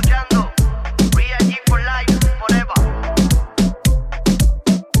 Están escuchando. Real G for Life. Forever.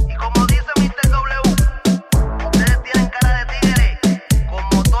 Y como dice Mr. W, ustedes tienen cara de tigre con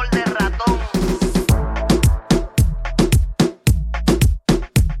motor de ratón.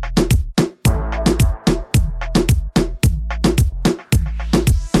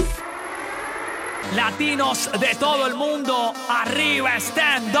 Latinos de todo el mundo, arriba,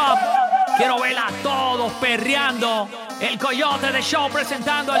 stand up. Quiero ver a todos perreando. El Coyote de Show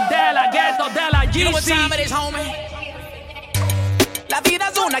presentando el de la Ghetto de la GC. You know what time it is, homie. La vida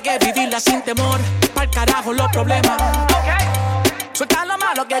es una que vivirla sin temor. Pa'l carajo los problemas. Suelta lo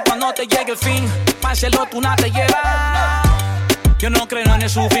malo que cuando te llegue el fin, pa'l cielo tú nada te llevas. Yo no creo en el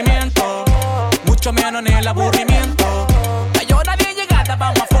sufrimiento, mucho menos en el aburrimiento. La hora bien llegada,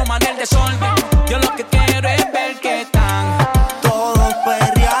 vamos a formar el desorden. Yo lo que quiero es ver que están Todos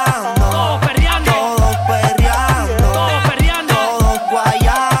perreando. Todos perreando. Todos perreando. Todos perreando. Todos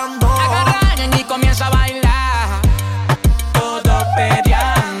guayando. agarran y comienza a bailar. Todos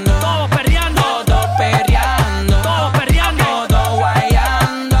perreando. Todos perreando. Todos perreando. Todos perreando. Todos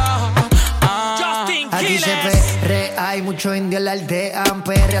guayando. Justin Aquí se Quiles. perrea, hay muchos indios en la aldea.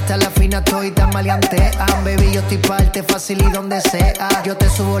 Perre hasta la fina, estoy tan maleantean. Baby, yo estoy parte fácil y donde sea. Yo te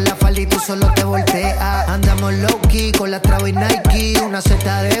subo la falda y tú solo te volteas. Andamos low-key con la Travo y Nike. Una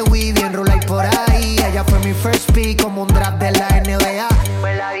seta de weed bien roll por ahí. Ella fue mi first pick como un draft de la NBA.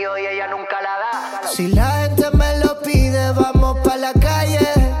 Me la dio y ella nunca la da. Si la gente me lo pide, vamos pa' la calle.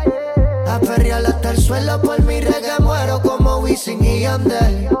 A perrear hasta el suelo, por mi reggae muero como Wisin y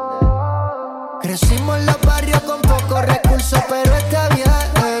Yandel. Crecimos en los barrios con pocos recursos, pero está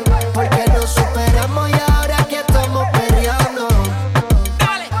bien, porque nos superamos y ahora aquí estamos perreando.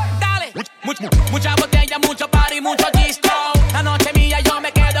 Dale, dale. Mucha botella, mucho party, mucho disco. La noche mía, yo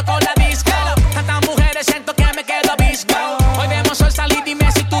me quedo con la disco. Tantas mujeres, siento que me quedo visco. Hoy vemos el salir,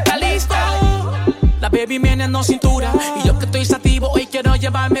 dime si tú estás listo. La baby viene en cintura y yo que estoy sativo, hoy quiero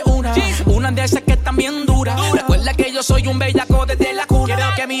llevarme una. Una de esas que están bien dura. Recuerda que yo soy un bellaco desde la cuna.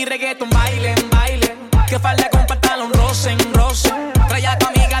 Quiero que mi reggaeton baile, baile. Que falda con pantalón roce, roce. Trae a tu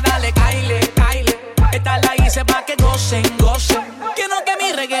amiga, dale, caile, caile. Esta la hice pa' que gocen, gocen. Quiero que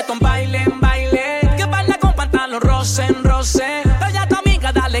mi reggaeton baile, baile. Que falda con pantalón roce, roce. Trae a tu amiga,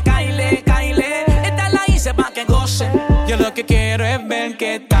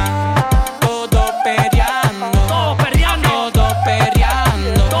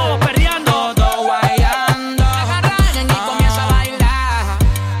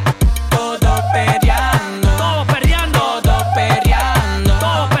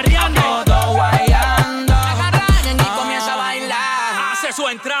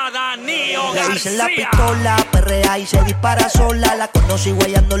 Danío Le dicen la García. pistola, perrea y se dispara sola. La conocí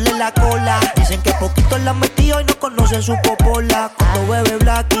guayándole la cola. Dicen que poquito la metió y no conocen su popola. Cuando bebe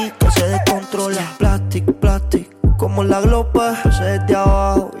Blacky, que se descontrola. Plastic, como la glopa. Empecé desde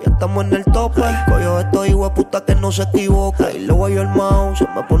abajo, ya estamos en el tope. Coyo estoy hueputa que no se equivoca. Y luego yo el mouse, se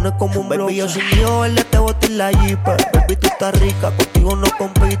me pone como un baby. Yo sin Dios, él te boté en la jeepa. Baby, tú estás rica, contigo no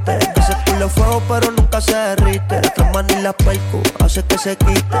compite. Ese culo es fuego, pero nunca se derrite. La cama ni la perco, hace que se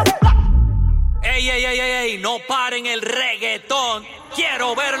quite. Ey, no paren el reggaetón.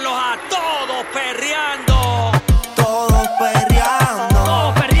 Quiero verlos a todos perreando. Todos perreando.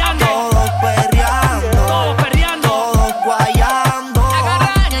 Todos perreando. Todos perreando. Todos perreando. Todos guayando.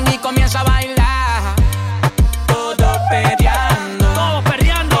 Agarran y comienza a bailar. Todos perreando. Todos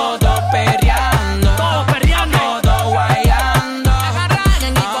perreando. Todos perreando. Todos perreando. Todos guayando.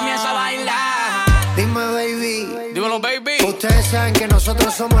 Agarran y comienza a bailar. Dime, baby. Dímelo, baby. Ustedes saben que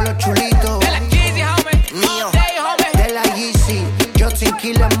nosotros somos los chulitos. De la Yeezy, homie. Mío. All day, homie. De la Yeezy. Justin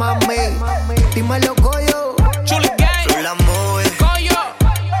Killer, mami. Dímelo, Goyo. Chuli Gang. La Moe. Coyo.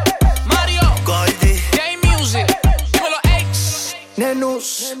 Mario. Goldie. J-Music. Dímelo, X.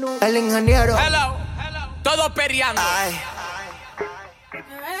 Nenus. El ingeniero. Hello. Todos perreando. Ay.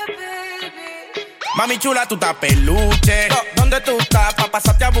 Mami chula, tú estás peluche. ¿Dónde tú estás pa'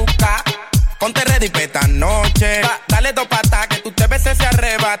 pasarte a buscar? Ponte ready pa' esta noche. Dale dos patas que tú te ves se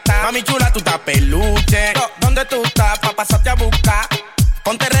arrebata. Mami chula, tú estás peluche. ¿Dónde tú estás pa' pasarte a buscar?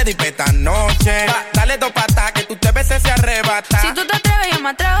 Ponte ready pa' esta noche. Dale dos patas que tú te ves se arrebata. Si tú te atreves, yo me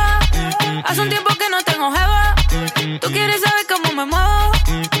atrevo. Hace un tiempo que no tengo jeva. Tú quieres saber cómo me muevo.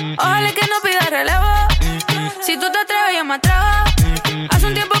 Ojalá que no pida relevo. Si tú te atreves, yo me atrevo. Hace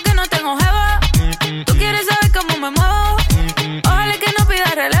un tiempo que no tengo jeva. Tú quieres saber cómo me muevo. Ojalá que no pida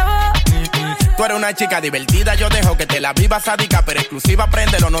relevo. Tú eres una chica divertida, yo dejo que te la vivas sádica, pero exclusiva,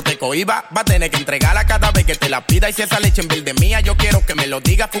 préndelo, no te cohiba. Va a tener que entregarla cada vez que te la pida. Y si esa leche en verde mía, yo quiero que me lo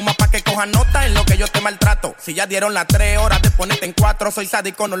digas. Fuma pa' que cojan nota en lo que yo te maltrato. Si ya dieron las 3 horas de ponerte en 4, soy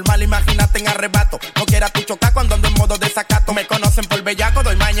sádico normal, imagínate en arrebato. No quieras tú chocar cuando ando en modo desacato. Me conocen por bellaco,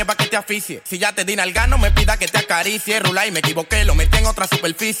 doy maña pa' que te asfixie. Si ya te di al gano, me pida que te acaricie. Rula y me equivoqué, lo metí en otra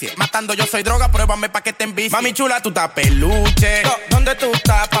superficie. Matando yo soy droga, pruébame pa' que te envicie. Mami chula, tú estás peluche. ¿Dónde tú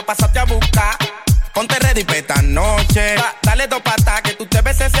estás pa' pasarte a buscar? Ponte ready pa' esta noche. Dale dos patas que tú te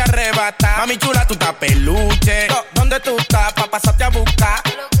ves se arrebata. Mami chula, tú estás peluche. ¿Dónde tú estás pa' pasarte a buscar?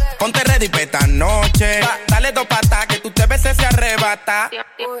 Ponte ready pa' esta noche. Dale dos patas que tú te ves se arrebata.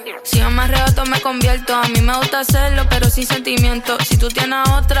 Si yo me arrebato me convierto. A mí me gusta hacerlo pero sin sentimiento. Si tú tienes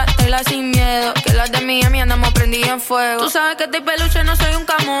a otra, tela sin miedo. Que las de Miami andamos prendidas en fuego. Tú sabes que estoy peluche, no soy un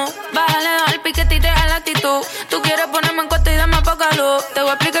camú. Bájale al piquete y te da la actitud. Tú quieres ponerme en cuesta y dame poca luz. Te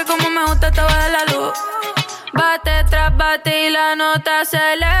voy a explicar cómo me gusta, te voy a dar la luz. Bate tras bate y la nota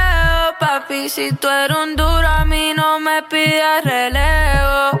se eleva. Papi, si tú eres un duro, a mí no me pidas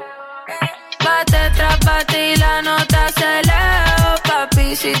relevo. Bate tras bate y la nota se eleva.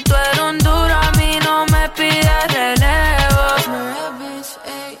 Papi, si tú eres un duro, a mí no me pidas relevo.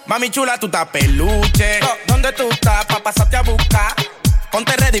 Mami chula, tú estás peluche. ¿Dónde tú estás pa' pasarte a buscar?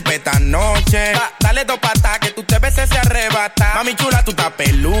 Ponte ready pa' esta noche. Dale dos patas que tú te ves se arrebata. Mami chula, tú estás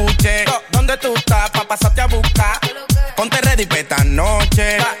peluche. ¿Dónde tú estás pa' pasarte a buscar? Ponte ready pa' esta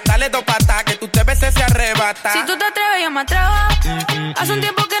noche. Dale dos patas que tú te ves se arrebata. Si tú te atreves, yo me atrevo. Hace un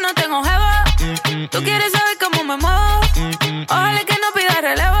tiempo que no tengo jeva. Tú quieres saber cómo me muevo. Ojalá que no pida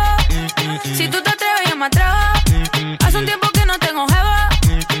relevo. Si tú te atreves, yo me atrevo. Hace un tiempo que no tengo jeva.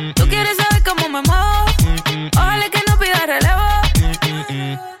 Tú quieres saber cómo me muevo. Ojalá que no pida relevo.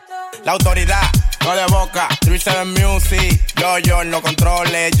 La autoridad, no de boca. 37 Music, yo en los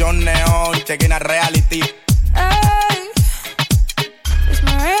controles. John Neon, check-in a reality. Hey, it's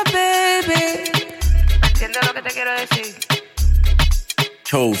my real baby. ¿Entiendes lo que te quiero decir?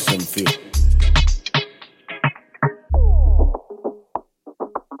 Chosen few.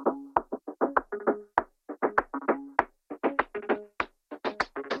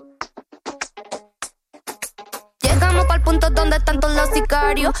 Llegamos pa'l punto donde están todos los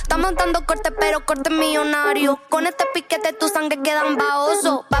sicarios. Estamos dando corte, pero corte millonario. Con este piquete tu sangre queda un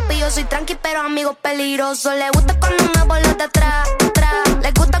baboso. Papi, yo soy tranqui, pero amigo peligroso. Le gusta cuando muevo los de atrás, atrás.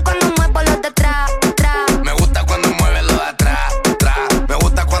 Le gusta cuando muevo los de atrás, atrás. Me gusta cuando mueve lo de atrás, atrás. Me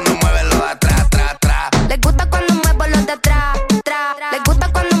gusta cuando mueve lo de atrás, atrás, atrás. Le gusta cuando muevo los de atrás, atrás. Le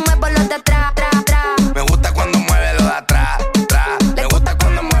gusta cuando muevo los de atrás, atrás, atrás. Me gusta cuando mueve lo de atrás, atrás. Me gusta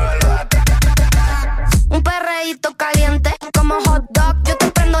cuando mueve lo de atrás. Un perreíto caliente, como hot dog, yo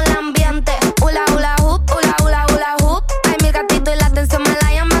te prendo el ambiente. Hula, hula, hoop, hula, hula, hula, hoop. Ay, mi gatito y la atención me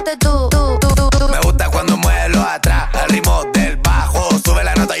la llamaste tú. Me gusta cuando mueve lo de atrás, al ritmo del bajo.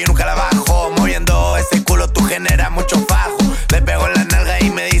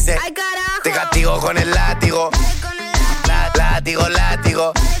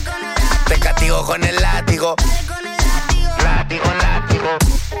 conmigo con el látigo. Látigo, látigo.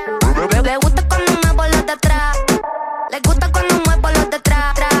 Le gusta cuando muevo los de atrás. Le gusta cuando muevo los de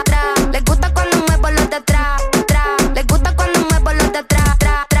atrás, tra, tra. Le gusta cuando muevo los de atrás, tra. Le gusta cuando muevo los de atrás,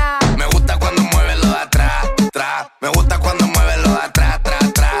 tra, tra. Me gusta cuando mueve lo de atrás, tra. Me gusta cuando mueve lo de atrás, tra,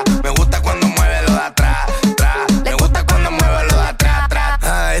 tra. Me gusta cuando mueve lo de atrás, tra. Me gusta cuando mueve lo de atrás, tra.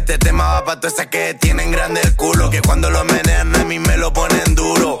 Ah, este tema va pa' todas esas que tienen grande el culo, que cuando lo menean a mí me lo ponen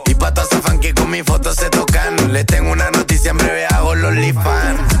duro. Y pa' todas esas fan que con mi foto se tocan. Les tengo una noticia, en breve hago los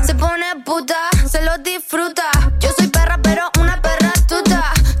OnlyFans. Se pone puta, se lo disfruta. Yo soy perra, pero una perra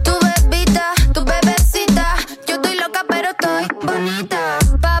astuta. Tu bebita, tu bebecita. Yo estoy loca, pero estoy bonita.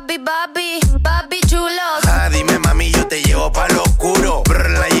 Papi, papi, papi chulos. Ah, dime mami, yo te llevo pa' lo oscuro. Brr,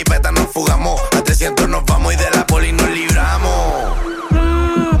 en la jipeta nos fugamos. A 300 nos vamos y de la poli nos libramos.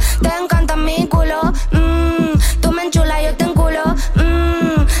 Te encanta mi culo. Tú me enchulas, yo te enculo.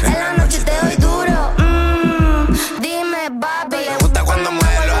 En la noche te doy duro. Dime, papi. Me gusta cuando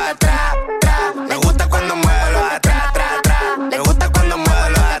mueve lo de atrás, tra. Me gusta cuando mueve lo de atrás, tra, tra. Me gusta cuando mueve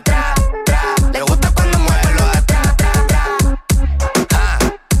lo de atrás, tra. Me gusta cuando mueve lo de atrás, tra, tra. Ah,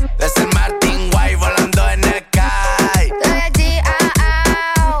 es el Martin White volando en el sky.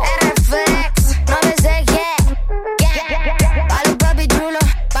 RFX, no me sé yeah. Pa' los papi chulos,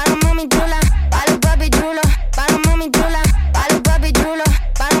 pa' los mami chulas. Pa' los papi chulos, pa' los mami chulas. Pa' los papi chulos,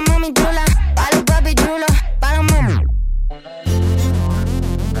 pa' los mami chulas. Pa' los papi chulos, pa' los mami.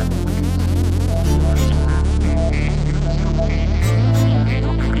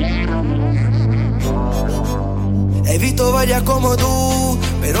 He visto varias como tú,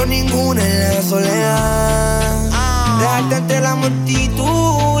 pero ninguna en la soledad. Dejarte entre la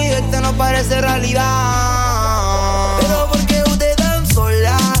multitud y verte no parece realidad. Pero porque usted tan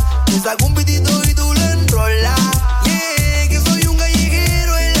sola, te saco un pitito y tú lo enrolas. Yeah, que soy un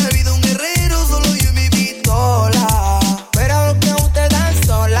callejero, en la vida un guerrero, solo yo y mi pistola. Pero porque usted tan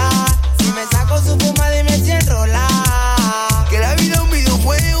sola, si me saco su fuma dime si enrola. Que la vida es un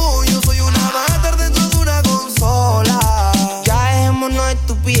videojuego, yo soy un avatar dentro de una consola. Ya dejémonos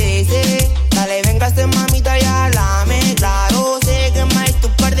estupideces, dale véngase mamita y háblame. Claro, sé que más tu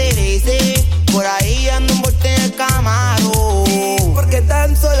par de veces, por ahí ando envuelto en el Camaro. Porque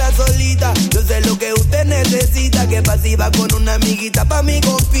tan sola, solita, yo sé lo que usted necesita. Que pasiva con una amiguita pa' mi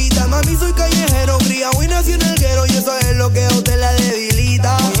compita. Mami, soy callejero, criado y nací en el guero, y eso es lo que a usted la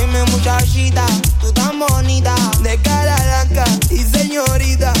debilita. Óyeme muchachita, tú tan bonita, de cara blanca y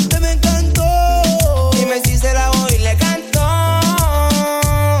señorita, te me encantó. dime si se la voy y le canto.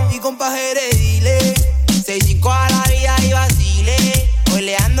 Y compa Jerez, dile, 6 chicos a la vida y vacile. Hoy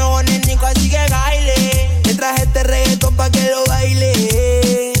le ando con el Nico así que baile. te traje este reggaetón pa' que lo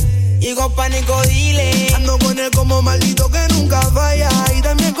baile. Y compa Nico dile, ando con él como maldito que nunca falla. Y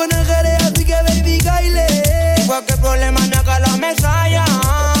también con el Jerez, así que baby, caile. y cualquier problema no es que lo me falla.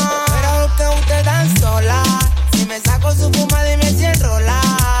 Pero que usted tan sola, si me saco su fuma dime si enrola.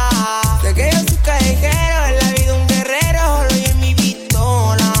 Sé que yo soy callejero, en la vida un guerrero, solo yo en mi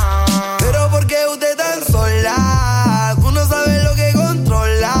pistola. Pero porque usted tan sola, tú no sabes lo que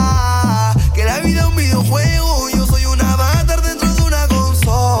controla. Que la vida es un videojuego, yo soy un avatar dentro de una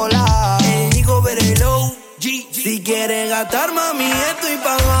consola. El Nico Perelo, G. Si quieres gastar, mami, estoy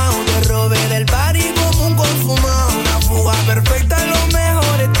pa' abajo. Te robé del party como un consumado. Una fuga perfecta en los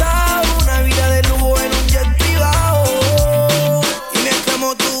mejores estados. Una vida de lujo en un jet privado. Y me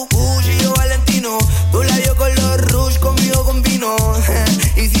como tú, Gucci o Valentino. Tu labio color rouge conmigo con vino.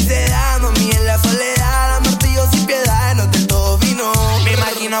 Y si se da, mami, en la soledad, la martillo sin piedad, no te todo vino. Me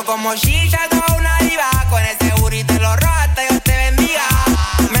imagino como Shisha, toda una diva, con ese burrito y los rosas, Dios te bendiga.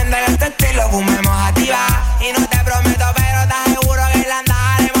 Vende este estilo, fumemos activa. Y no te prometo, pero estás seguro que la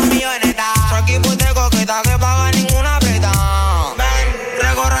andaremos milloneta. Soy equipo de coqueta que paga ninguna preta. Ven,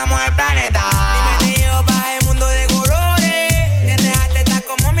 recorremos el planeta. Dime te llevo pa' el mundo de colores. Tienes a tetas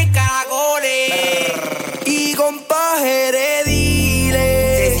como mis caracoles. Y compa Jerez, dile,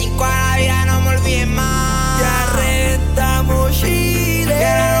 De 5 a la vida no me olvides más. ya restamos Chile. Que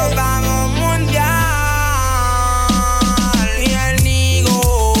ahora nos vamos mundial. Y el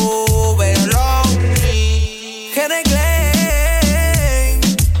Nico, pero lo Jerez Klein,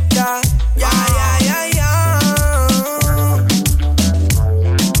 ya, ya, ya, ya, ya.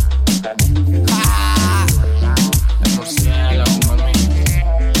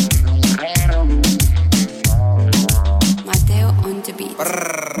 Mateo on the beat.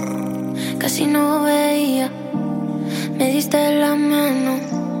 Casi no veía, me diste la mano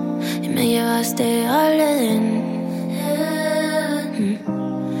y me llevaste al Edén.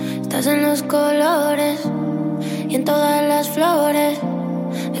 Estás en los colores y en todas las flores.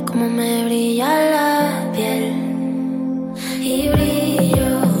 Es como cómo me brilla la piel y brillo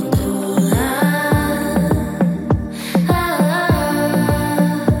toda.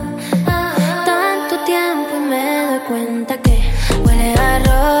 Tanto tiempo y me doy cuenta que huele a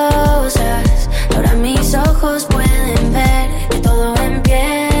rosas. Ahora mis ojos pueden ver que todo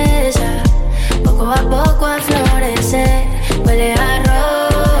empieza poco a poco a florecer. Huele a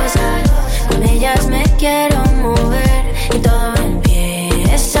rosas, con ellas me quiero mover y todo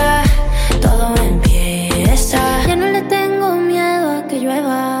empieza, todo empieza. Ya no le tengo miedo a que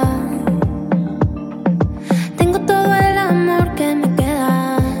llueva, tengo todo el amor que me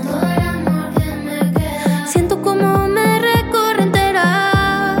queda, todo el amor que me queda. Siento como me recorre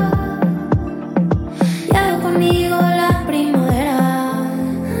entera, ya conmigo la primavera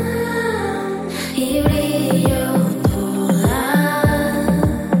y brillo toda.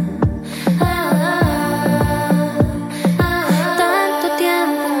 Tanto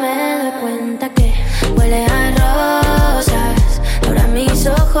tiempo me doy cuenta que huele a rosas. Ahora mis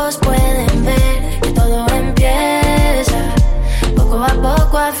ojos pueden ver que todo empieza poco a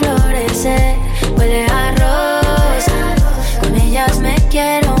poco a florecer. Huele a rosas, con ellas me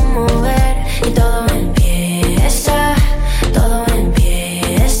quiero mover y todo empieza, todo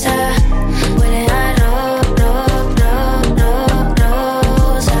empieza. Huele a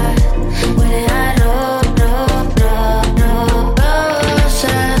rosas, huele a rosas,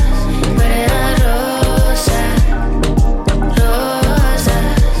 huele a rosas,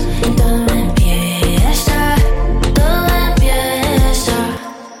 y todo empieza, todo empieza.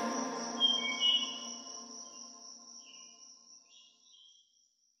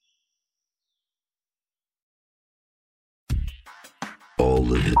 All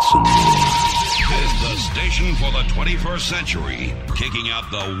the hits and more. Is the station for the 21st century, kicking out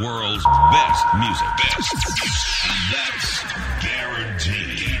the world's best music. Best. That's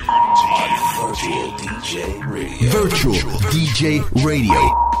guaranteed. Virtual DJ Radio. Virtual DJ Radio.